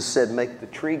 Jesus said, make the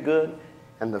tree good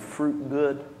and the fruit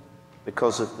good,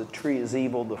 because if the tree is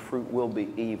evil, the fruit will be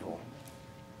evil.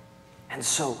 And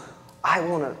so I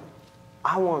want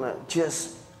to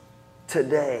just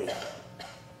today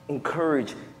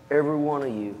encourage every one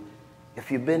of you, if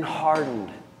you've been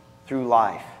hardened through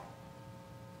life,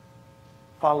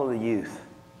 follow the youth.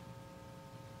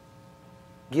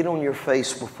 Get on your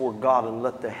face before God and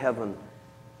let the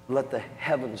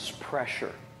heavens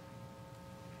pressure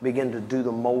begin to do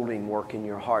the molding work in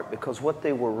your heart. Because what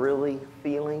they were really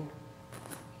feeling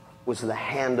was the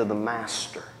hand of the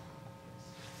Master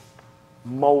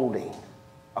molding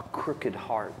a crooked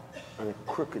heart and a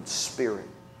crooked spirit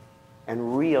and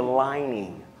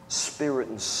realigning spirit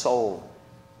and soul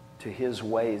to His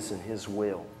ways and His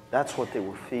will. That's what they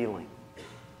were feeling.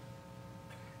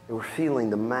 They were feeling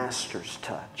the Master's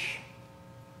touch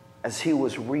as He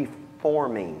was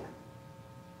reforming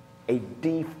a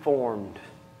deformed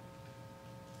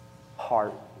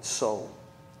heart and soul.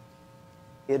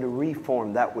 It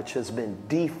reformed that which has been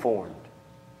deformed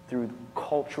through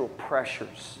cultural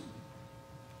pressures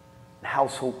and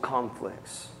household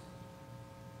conflicts.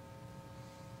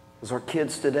 As our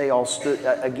kids today all stood,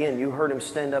 again, you heard him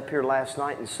stand up here last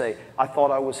night and say, I thought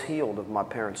I was healed of my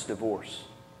parents' divorce.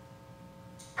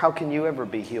 How can you ever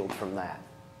be healed from that?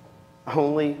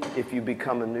 Only if you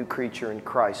become a new creature in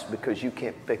Christ, because you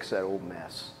can't fix that old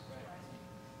mess.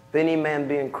 If any man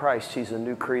be in Christ, he's a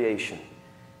new creation.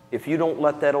 If you don't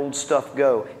let that old stuff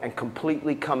go and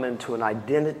completely come into an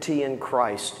identity in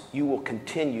Christ, you will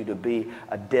continue to be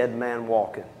a dead man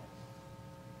walking.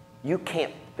 You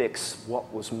can't fix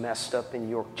what was messed up in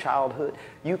your childhood.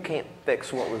 You can't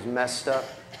fix what was messed up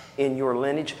in your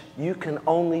lineage. You can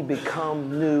only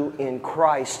become new in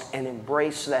Christ and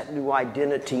embrace that new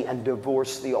identity and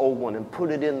divorce the old one and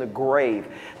put it in the grave.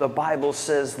 The Bible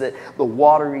says that the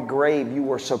watery grave, you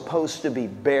were supposed to be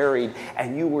buried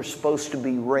and you were supposed to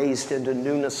be raised into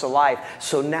newness of life.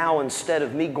 So now, instead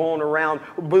of me going around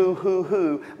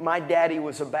boo-hoo-hoo, my daddy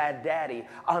was a bad daddy,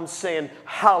 I'm saying,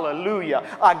 hallelujah,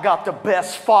 I got the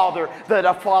best father that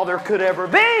a father could ever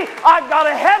be. I got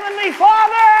a heavenly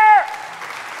Father.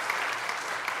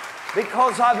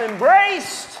 Because I've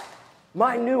embraced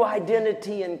my new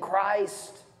identity in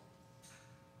Christ.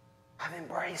 I've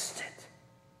embraced it.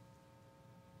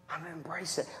 I've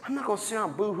embraced it. I'm not going to sit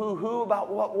around boo-hoo-hoo about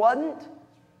what wasn't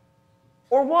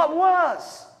or what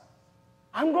was.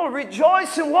 I'm going to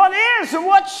rejoice in what is and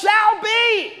what shall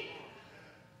be.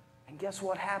 And guess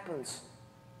what happens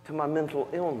to my mental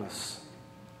illness?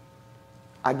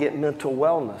 I get mental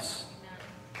wellness.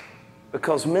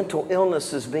 Because mental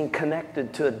illness is being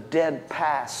connected to a dead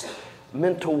past.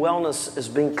 Mental wellness is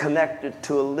being connected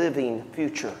to a living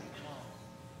future.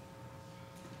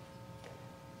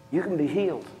 You can be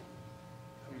healed.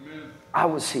 Amen. I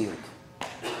was healed.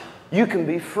 You can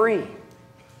be free.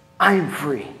 I am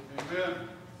free. Amen.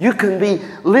 You can be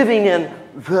living in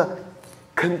the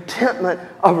contentment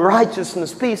of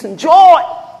righteousness, peace, and joy.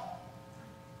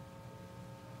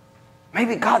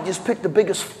 Maybe God just picked the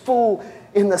biggest fool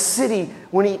in the city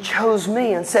when He chose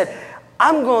me and said,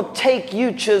 I'm going to take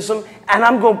you, Chisholm, and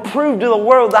I'm going to prove to the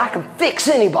world that I can fix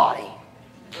anybody.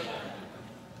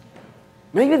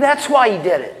 Maybe that's why He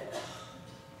did it.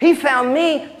 He found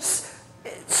me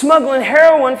smuggling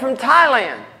heroin from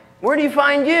Thailand. Where do you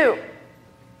find you?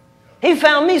 He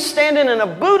found me standing in a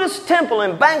Buddhist temple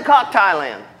in Bangkok,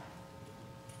 Thailand.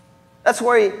 That's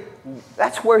where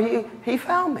he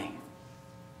found me.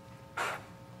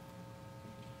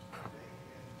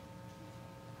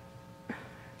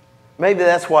 Maybe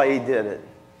that's why He did it.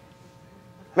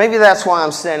 Maybe that's why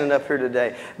I'm standing up here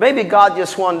today. Maybe God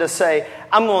just wanted to say,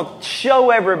 I'm going to show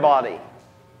everybody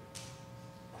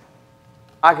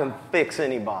I can fix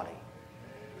anybody.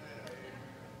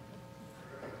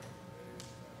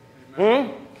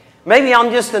 Maybe I'm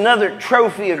just another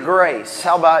trophy of grace.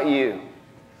 How about you?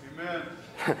 Amen.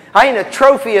 I ain't a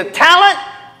trophy of talent.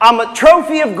 I'm a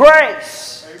trophy of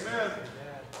grace. Amen.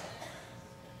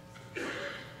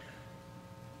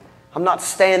 I'm not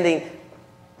standing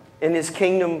in His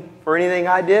kingdom for anything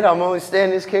I did. I'm only standing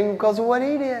in His kingdom because of what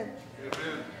He did.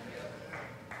 Amen.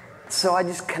 So I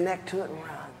just connect to it and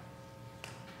run.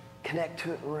 Connect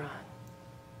to it and run.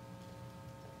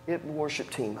 Get the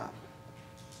worship team up.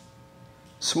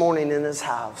 This morning in this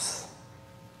house,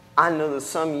 I know that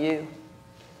some of you,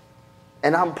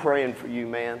 and I'm praying for you,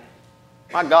 man.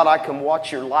 My God, I can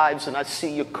watch your lives and I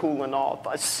see you cooling off.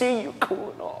 I see you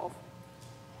cooling off.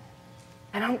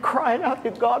 And I'm crying out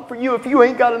to God for you. If you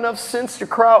ain't got enough sense to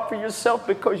cry out for yourself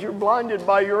because you're blinded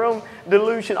by your own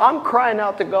delusion, I'm crying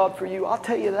out to God for you. I'll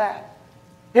tell you that.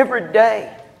 Every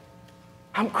day,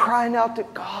 I'm crying out to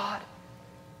God.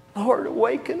 Lord,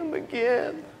 awaken them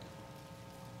again.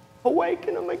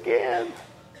 Awaken them again.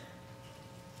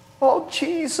 Oh,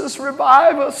 Jesus,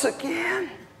 revive us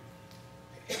again.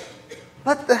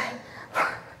 Let the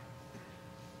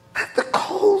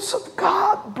coals of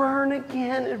God burn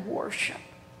again in worship.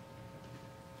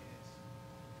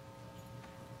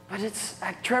 But it's,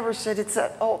 like Trevor said, it's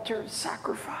that altar of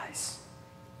sacrifice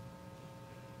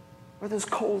where those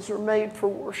coals are made for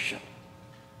worship.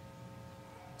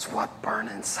 It's what burned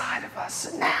inside of us,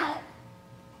 and now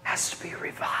has to be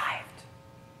revived.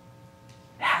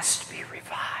 It has to be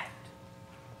revived.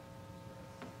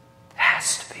 It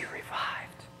has to be revived.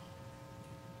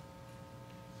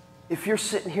 If you're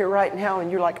sitting here right now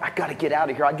and you're like, I got to get out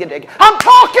of here. I'm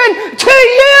talking to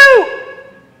you.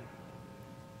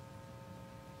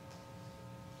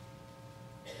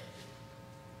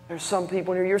 There's some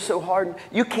people here, you're so hardened,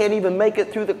 you can't even make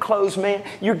it through the closed, man.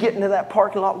 You're getting to that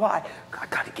parking lot. Why? I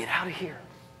got to get out of here.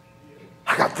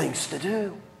 I got things to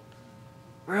do.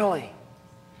 Really?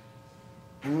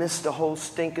 You missed the whole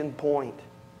stinking point.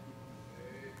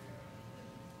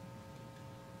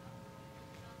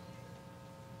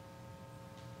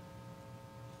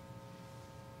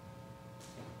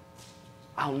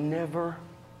 I'll never,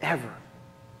 ever,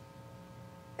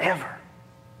 ever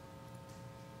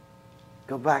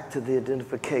Go back to the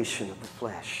identification of the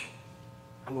flesh.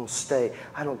 I'm going to stay.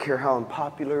 I don't care how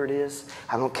unpopular it is.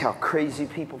 I don't care how crazy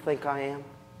people think I am.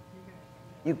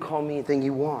 You can call me anything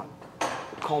you want.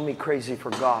 Call me crazy for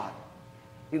God.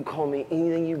 You can call me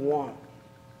anything you want.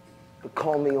 But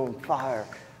call me on fire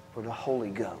for the Holy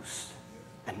Ghost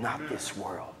and not this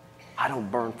world. I don't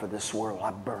burn for this world.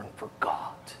 I burn for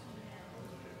God.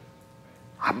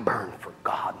 I burn for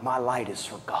God. My light is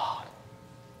for God.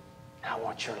 And I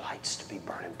want your lights to be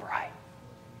burning bright.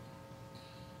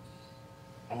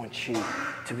 I want you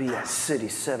to be that city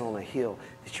set on a hill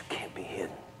that you can't be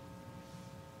hidden.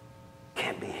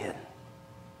 Can't be hidden.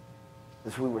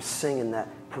 As we were singing that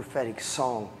prophetic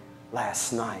song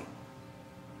last night,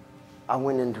 I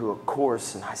went into a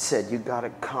chorus and I said, you've got to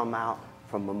come out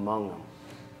from among them.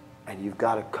 And you've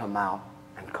got to come out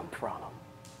and confront them.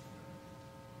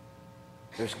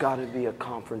 There's got to be a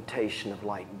confrontation of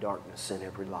light and darkness in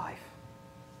every life.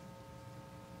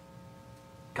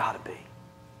 Got to be.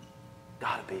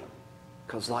 Got to be.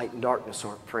 Because light and darkness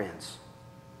aren't friends.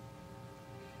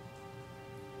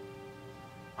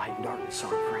 Light and darkness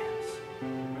aren't friends.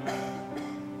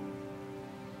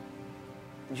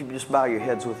 Would you just bow your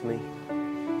heads with me?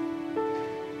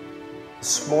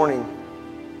 This morning,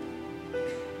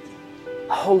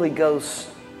 the Holy Ghost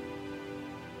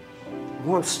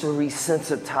wants to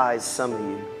resensitize some of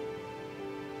you.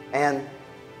 And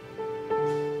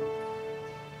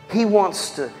He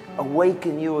wants to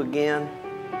awaken you again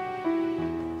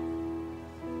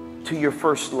to your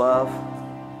first love.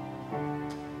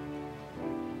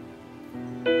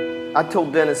 I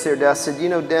told Dennis here, I said, you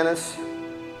know, Dennis,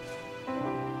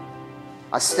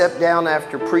 I step down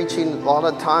after preaching a lot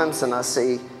of times and I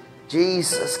say,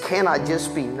 Jesus, can't I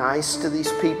just be nice to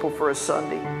these people for a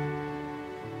Sunday?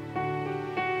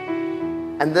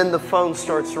 And then the phone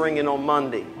starts ringing on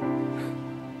Monday.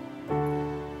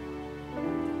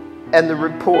 And the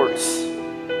reports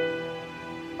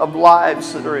of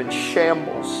lives that are in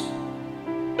shambles.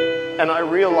 And I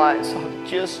realize I'm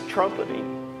just trumpeting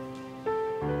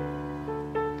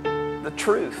the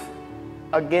truth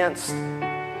against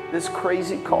this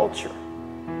crazy culture.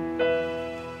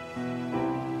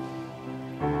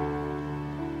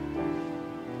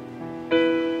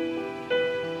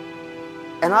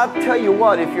 And I'll tell you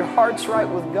what, if your heart's right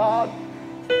with God,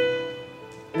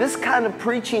 this kind of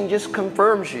preaching just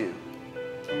confirms you.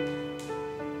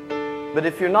 But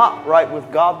if you're not right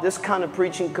with God, this kind of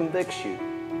preaching convicts you.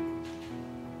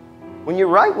 When you're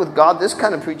right with God, this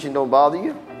kind of preaching don't bother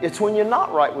you. It's when you're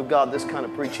not right with God, this kind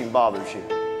of preaching bothers you.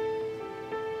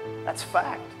 That's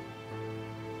fact.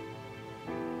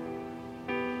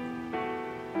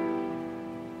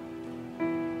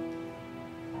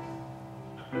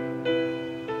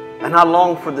 And I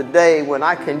long for the day when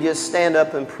I can just stand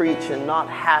up and preach and not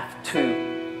have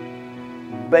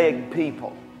to beg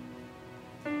people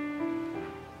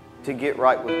to get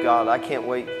right with God. I can't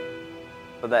wait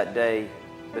for that day,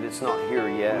 but it's not here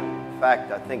yet. In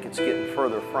fact, I think it's getting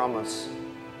further from us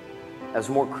as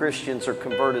more Christians are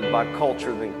converted by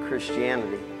culture than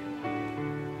Christianity.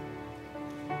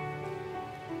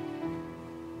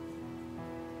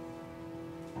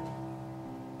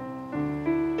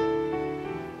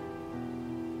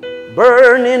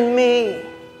 Burn in me,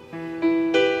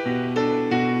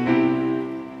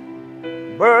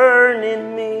 burn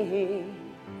in me,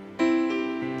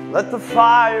 let the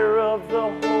fire of the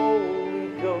Holy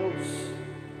Ghost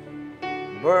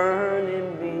burn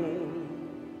in me.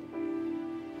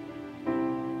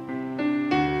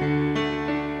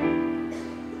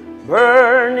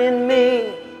 Burn in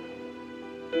me,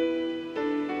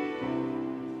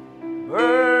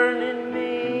 burn in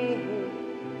me,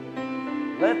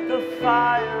 let the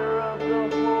fire of the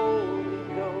Holy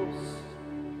Ghost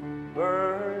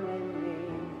burn in me.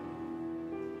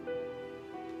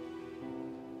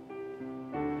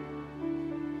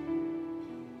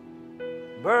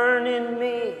 Burn in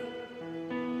me,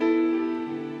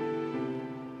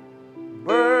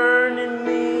 burn in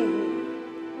me,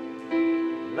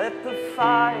 let the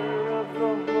fire of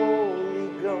the Holy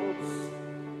Ghost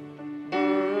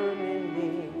burn in me.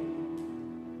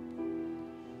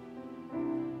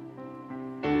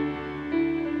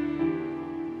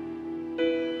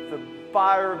 If the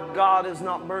fire of God is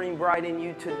not burning bright in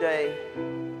you today,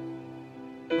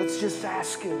 let's just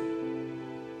ask Him.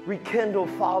 Rekindle,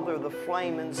 Father, the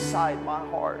flame inside my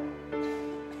heart.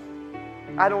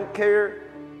 I don't care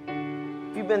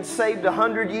if you've been saved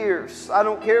 100 years. I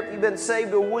don't care if you've been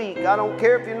saved a week. I don't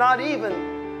care if you're not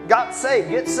even got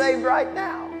saved. Get saved right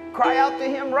now. Cry out to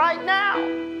Him right now.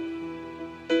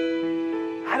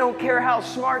 I don't care how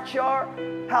smart you are,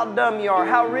 how dumb you are,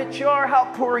 how rich you are, how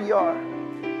poor you are.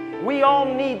 We all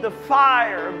need the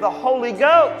fire of the Holy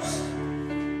Ghost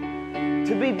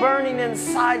to be burning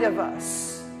inside of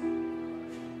us.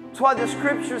 That's why the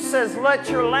scripture says, let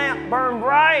your lamp burn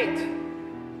bright.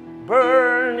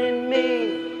 Burn in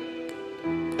me.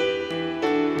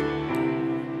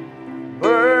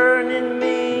 Burn in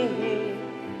me.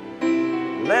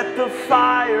 Let the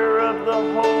fire of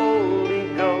the Holy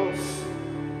Ghost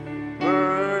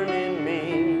burn in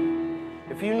me.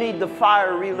 If you need the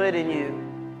fire relit in you,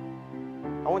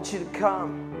 I want you to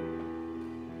come.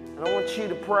 And I want you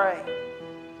to pray.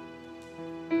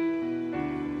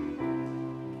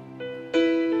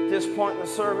 At this point in the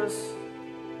service,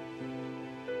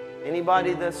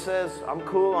 anybody that says, I'm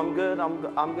cool, I'm good, I'm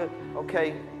good,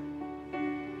 okay,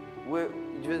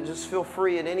 just feel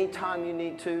free at any time you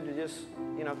need to just,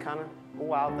 kind of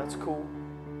go out. That's cool.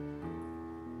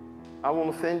 I won't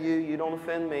offend you. You don't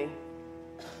offend me.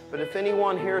 But if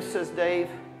anyone here says, Dave,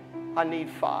 I need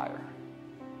fire.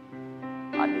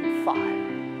 I need fire.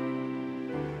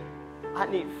 I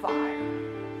need fire.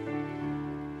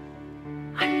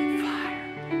 I need fire.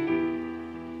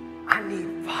 I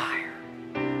need fire.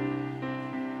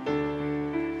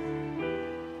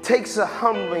 Takes a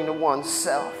humbling of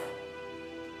oneself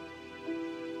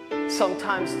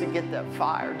sometimes to get that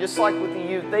fire. Just like with the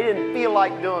youth, they didn't feel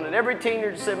like doing it. Every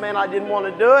teenager said, man, I didn't want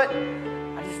to do it.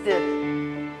 I just did it.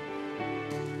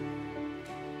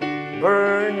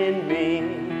 Burn in me.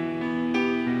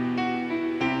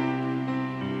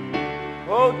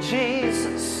 Oh,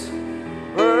 Jesus,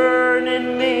 burn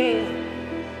in me.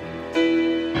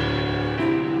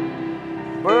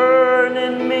 Burn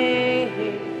in me.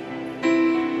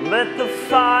 Let the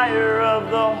fire of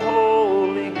the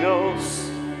Holy Ghost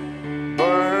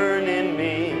burn in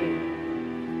me.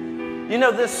 You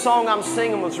know, this song I'm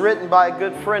singing was written by a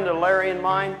good friend of Larry and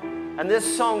mine. And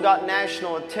this song got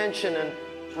national attention and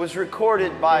was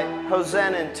recorded by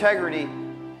Hosanna Integrity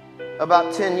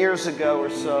about 10 years ago or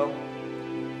so.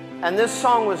 And this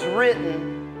song was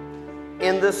written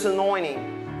in this anointing.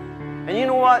 And you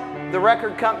know what the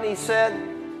record company said?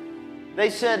 They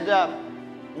said,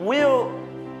 we'll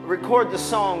record the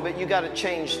song, but you got to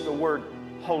change the word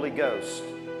Holy Ghost,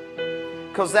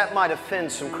 because that might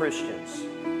offend some Christians.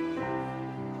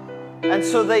 And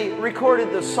so they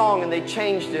recorded the song and they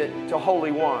changed it to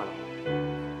Holy One.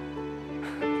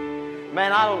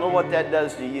 Man, I don't know what that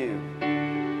does to you,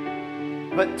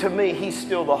 but to me, He's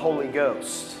still the Holy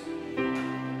Ghost.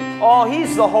 Oh,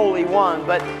 He's the Holy One,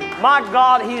 but my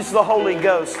God, He's the Holy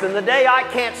Ghost. And the day I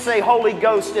can't say Holy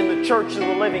Ghost in the church of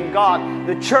the living God,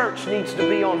 the church needs to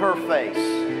be on her face.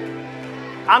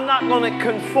 I'm not going to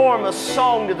conform a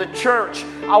song to the church.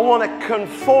 I want to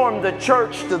conform the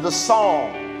church to the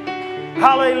song.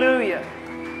 Hallelujah.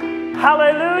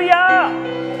 Hallelujah.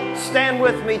 Stand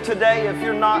with me today. If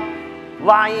you're not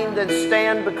lying, then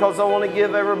stand, because I want to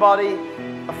give everybody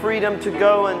a freedom to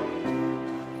go and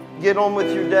get on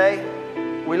with your day.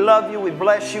 We love you. We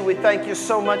bless you. We thank you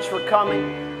so much for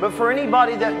coming. But for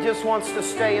anybody that just wants to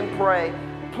stay and pray,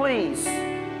 please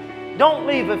don't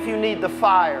leave if you need the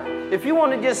fire. If you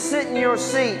want to just sit in your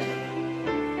seat,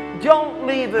 don't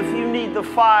leave if you need the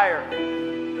fire.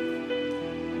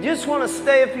 Just want to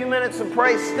stay a few minutes and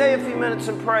pray, stay a few minutes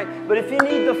and pray. But if you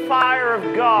need the fire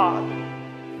of God,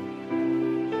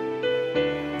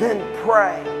 then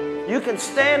pray. You can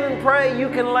stand and pray, you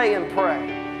can lay and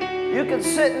pray. You can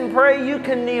sit and pray, you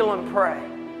can kneel and pray.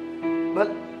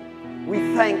 But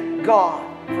we thank God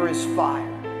for His fire.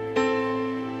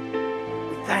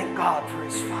 We thank God for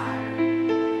His fire.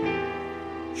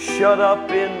 Shut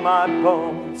up in my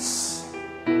bones,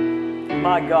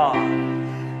 my God.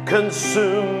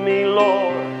 Consume me,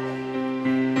 Lord,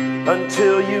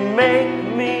 until you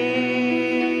make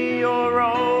me your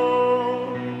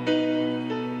own.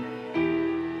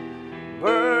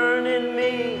 Burn in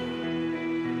me.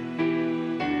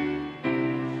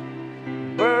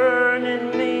 Burn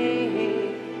in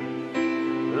me.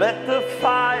 Let the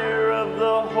fire of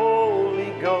the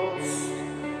Holy Ghost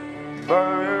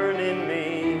burn in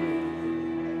me.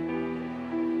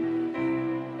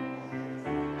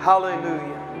 Hallelujah.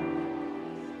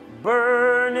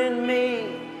 Burn in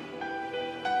me.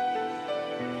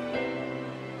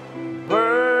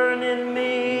 Burn in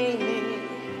me.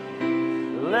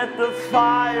 Let the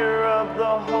fire of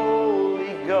the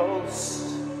Holy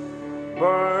Ghost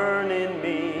burn in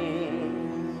me.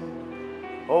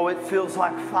 Oh, it feels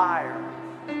like fire.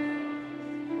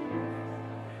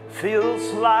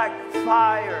 Feels like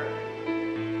fire.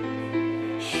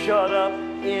 Shut up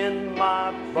in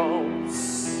my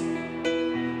bones.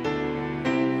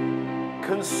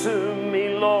 Consume me,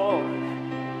 Lord,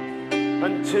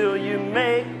 until you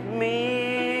make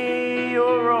me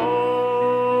your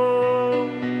own.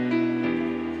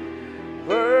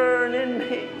 Burn in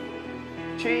me,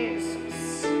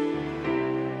 Jesus.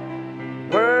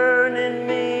 Burn in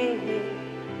me.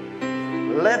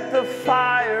 Let the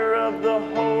fire of the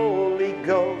Holy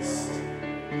Ghost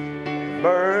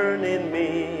burn in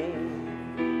me.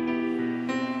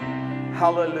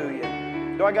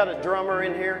 Hallelujah. Do I got a drummer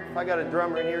in here? If I got a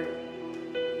drummer in here,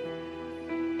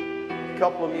 a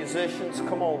couple of musicians,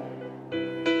 come on.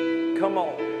 Come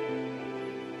on.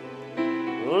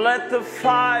 Let the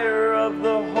fire of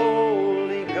the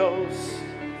Holy Ghost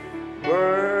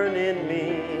burn in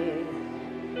me.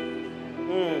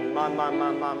 My.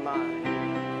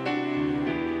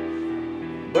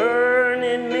 Burn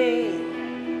in me.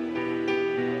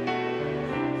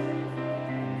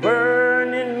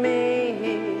 Burn in me.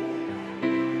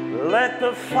 Let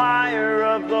the fire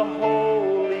of the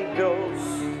Holy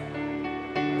Ghost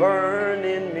burn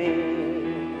in me.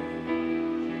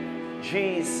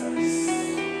 Jesus,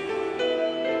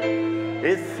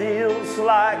 it feels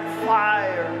like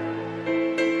fire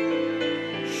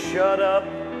shut up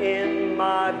in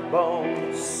my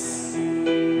bones.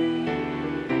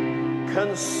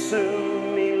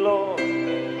 Consume me, Lord,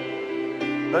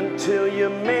 until you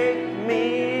make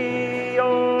me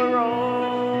your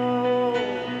own.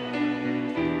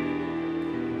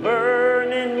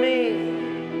 Burn in me.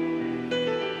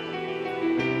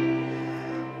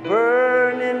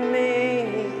 Burn in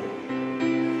me.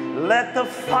 Let the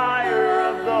fire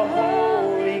of the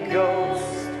Holy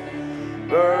Ghost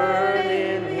burn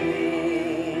in me.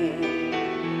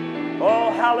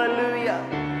 Oh, hallelujah.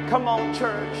 Come on,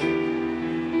 church.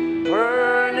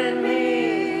 Burn in me.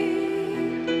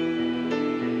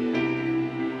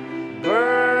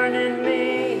 Burn in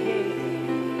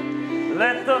me.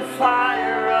 Let the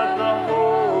fire of the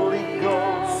Holy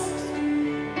Ghost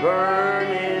burn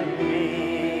in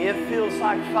me. It feels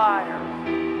like fire.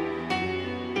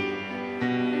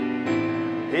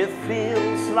 It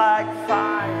feels like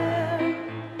fire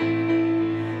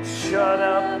shut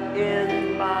up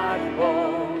in my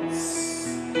bones.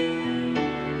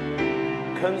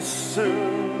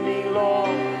 Consume me, Lord,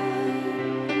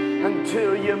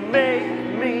 until you make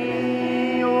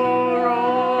me your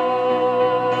own.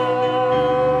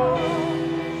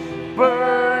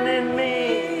 Burn in me.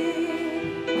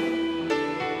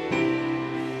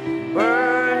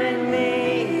 Burn in me.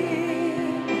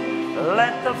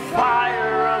 Let the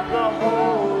fire of the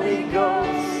Holy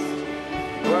Ghost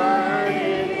burn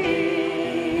in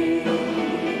me.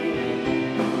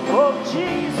 Oh,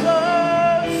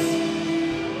 Jesus,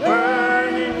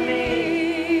 burn in me.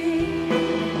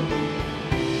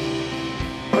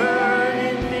 Burn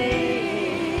in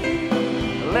me.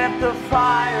 Let the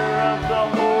fire of the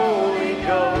Holy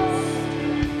Ghost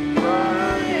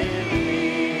burn in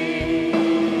me.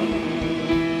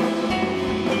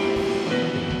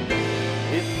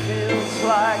 It feels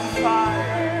like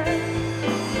fire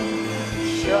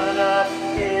shut up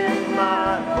in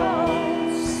my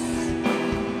bones.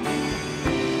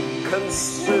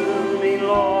 Consume me,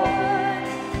 Lord,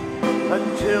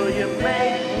 until you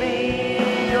make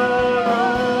me your own.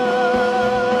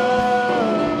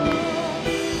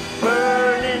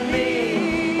 Burn in me.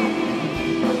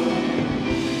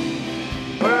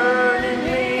 Burn in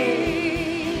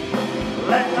me.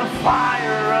 Let the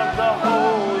fire of the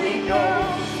Holy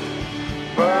Ghost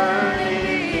burn in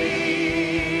me.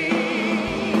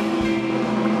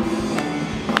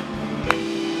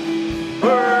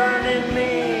 Burn in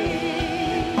me.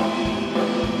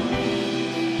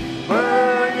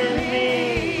 Burn in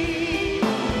me.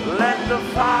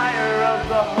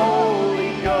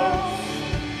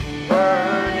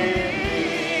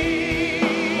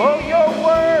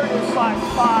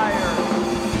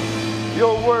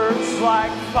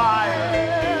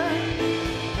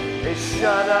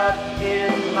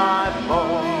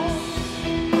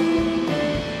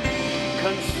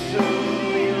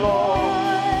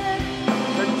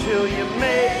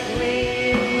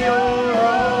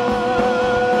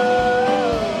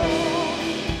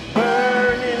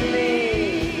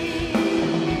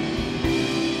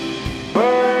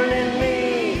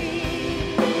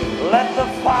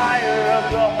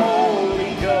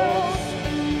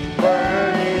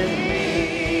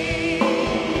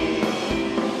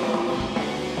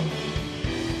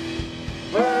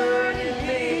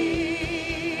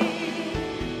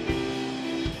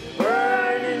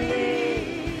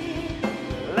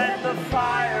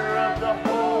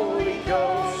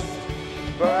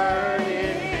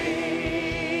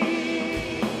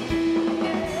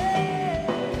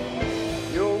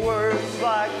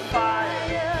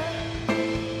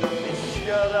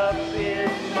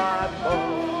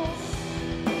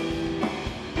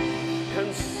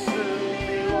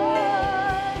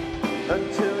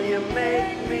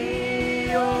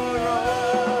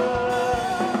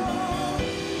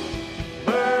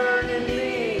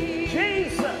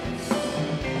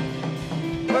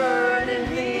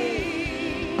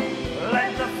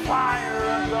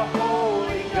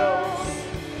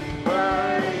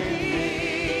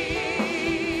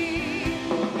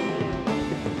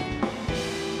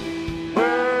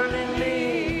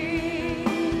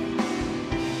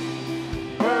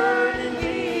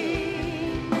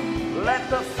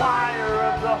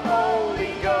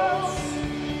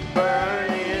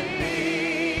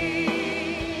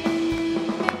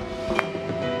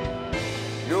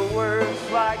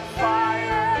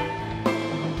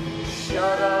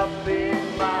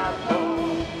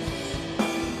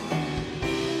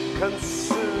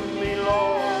 Consume me,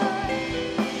 Lord,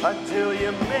 until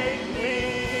you make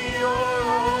me your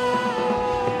own.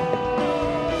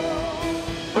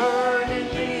 Burn in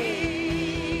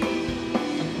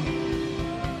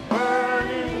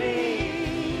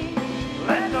me.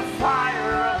 Let the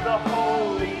fire of the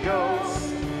Holy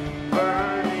Ghost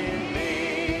burn in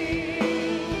me.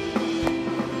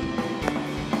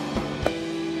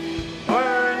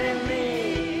 Burn in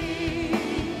me.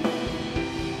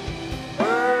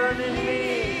 Burn in me.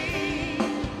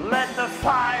 Let the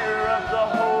fire of the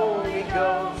Holy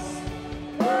Ghost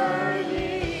burn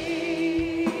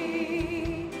in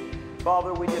me.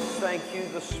 Father, we just thank you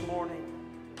this morning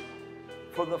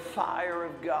for the fire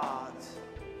of God.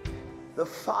 The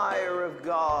fire of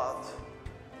God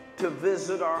to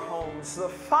visit our homes. The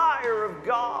fire of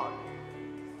God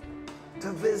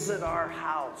to visit our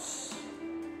house.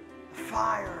 The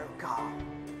fire of God.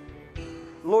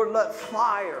 Lord, let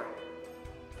fire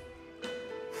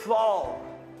fall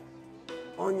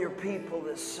on your people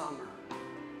this summer.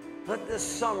 Let this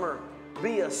summer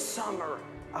be a summer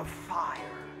of fire.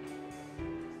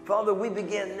 Father, we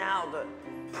begin now to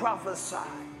prophesy.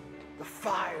 The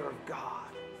fire of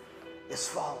God is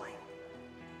falling.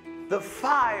 The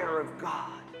fire of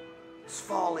God is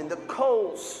falling. The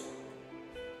coals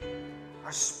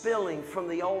are spilling from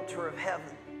the altar of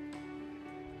heaven.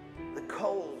 The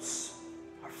coals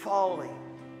are falling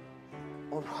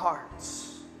on hearts.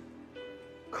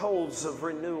 Coals of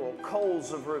renewal,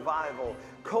 coals of revival,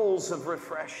 coals of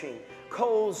refreshing,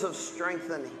 coals of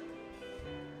strengthening,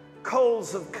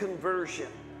 coals of conversion,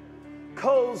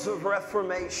 coals of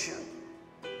reformation,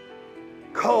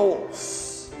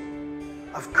 coals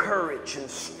of courage and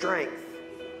strength,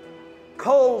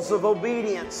 coals of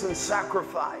obedience and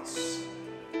sacrifice,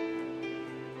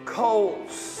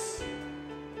 coals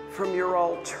from your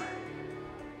altar.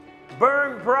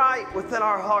 Burn bright within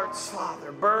our hearts,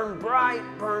 Father. Burn bright,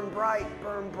 burn bright,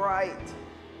 burn bright.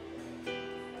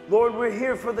 Lord, we're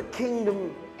here for the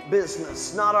kingdom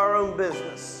business, not our own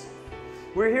business.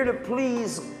 We're here to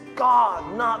please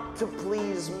God, not to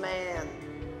please man.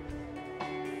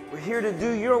 We're here to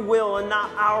do your will and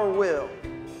not our will.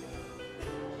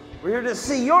 We're here to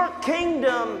see your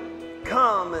kingdom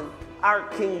come and our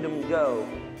kingdom go.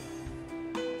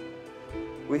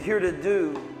 We're here to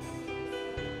do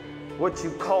what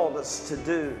you called us to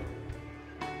do.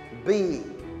 Be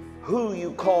who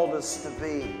you called us to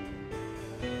be.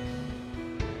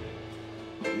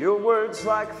 Your words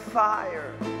like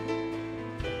fire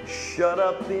shut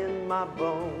up in my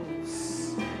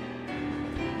bones.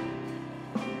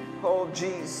 Oh,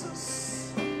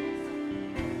 Jesus,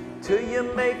 till you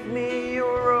make me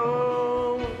your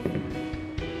own.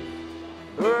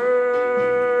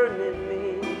 Burn in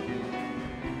me.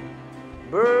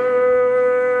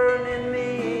 Burn in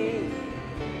me.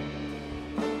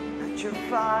 Let your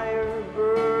fire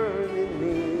burn in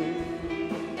me.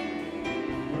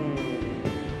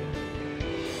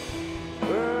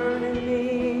 Burn in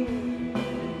me.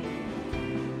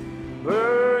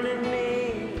 Burn in me.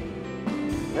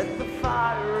 Let the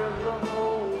fire of the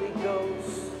Holy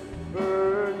Ghost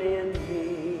burn in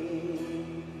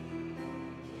me.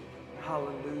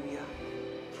 Hallelujah.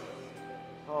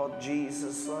 Oh,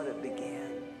 Jesus, let it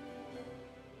begin.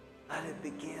 Let it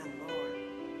begin, Lord.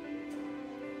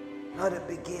 Let it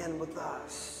begin with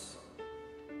us.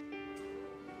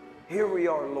 Here we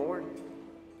are, Lord.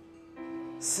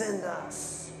 Send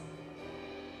us.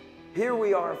 Here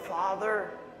we are,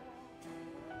 Father.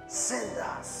 Send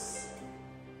us.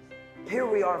 Here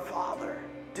we are, Father.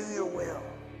 Do your will.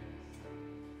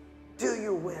 Do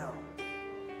your will.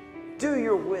 Do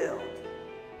your will.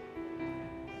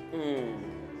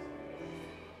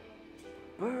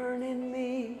 Burn in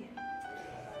me.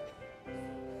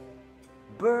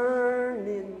 Burn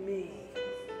in me.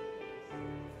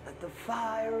 Let the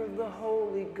fire of the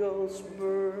Holy Ghost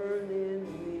burn in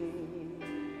me.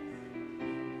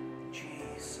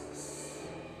 Jesus.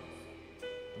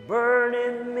 Burn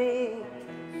in me.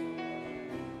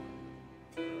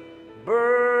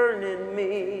 Burn in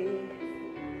me.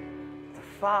 The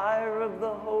fire of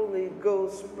the Holy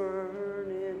Ghost burn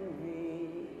in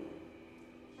me.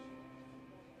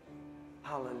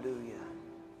 Hallelujah.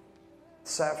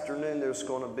 This afternoon there's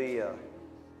going to be an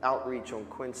outreach on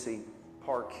Quincy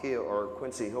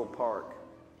Hill Park,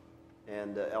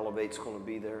 and Elevate's going to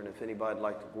be there. And if anybody'd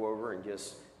like to go over and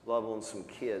just love on some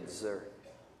kids,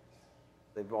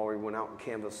 they've already went out and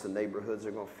canvassed the neighborhoods.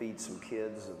 They're going to feed some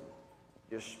kids and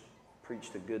just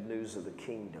preach the good news of the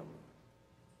kingdom.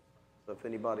 So if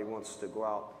anybody wants to go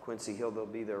out Quincy Hill, they'll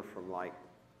be there from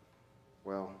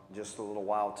just a little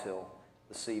while till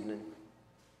this evening.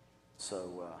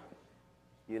 So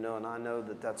You know, and I know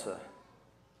that that's a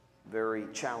very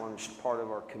challenged part of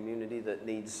our community that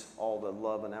needs all the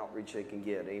love and outreach they can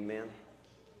get. Amen.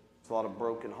 There's a lot of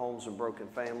broken homes and broken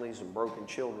families and broken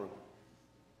children.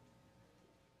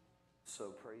 So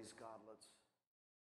praise God. Let's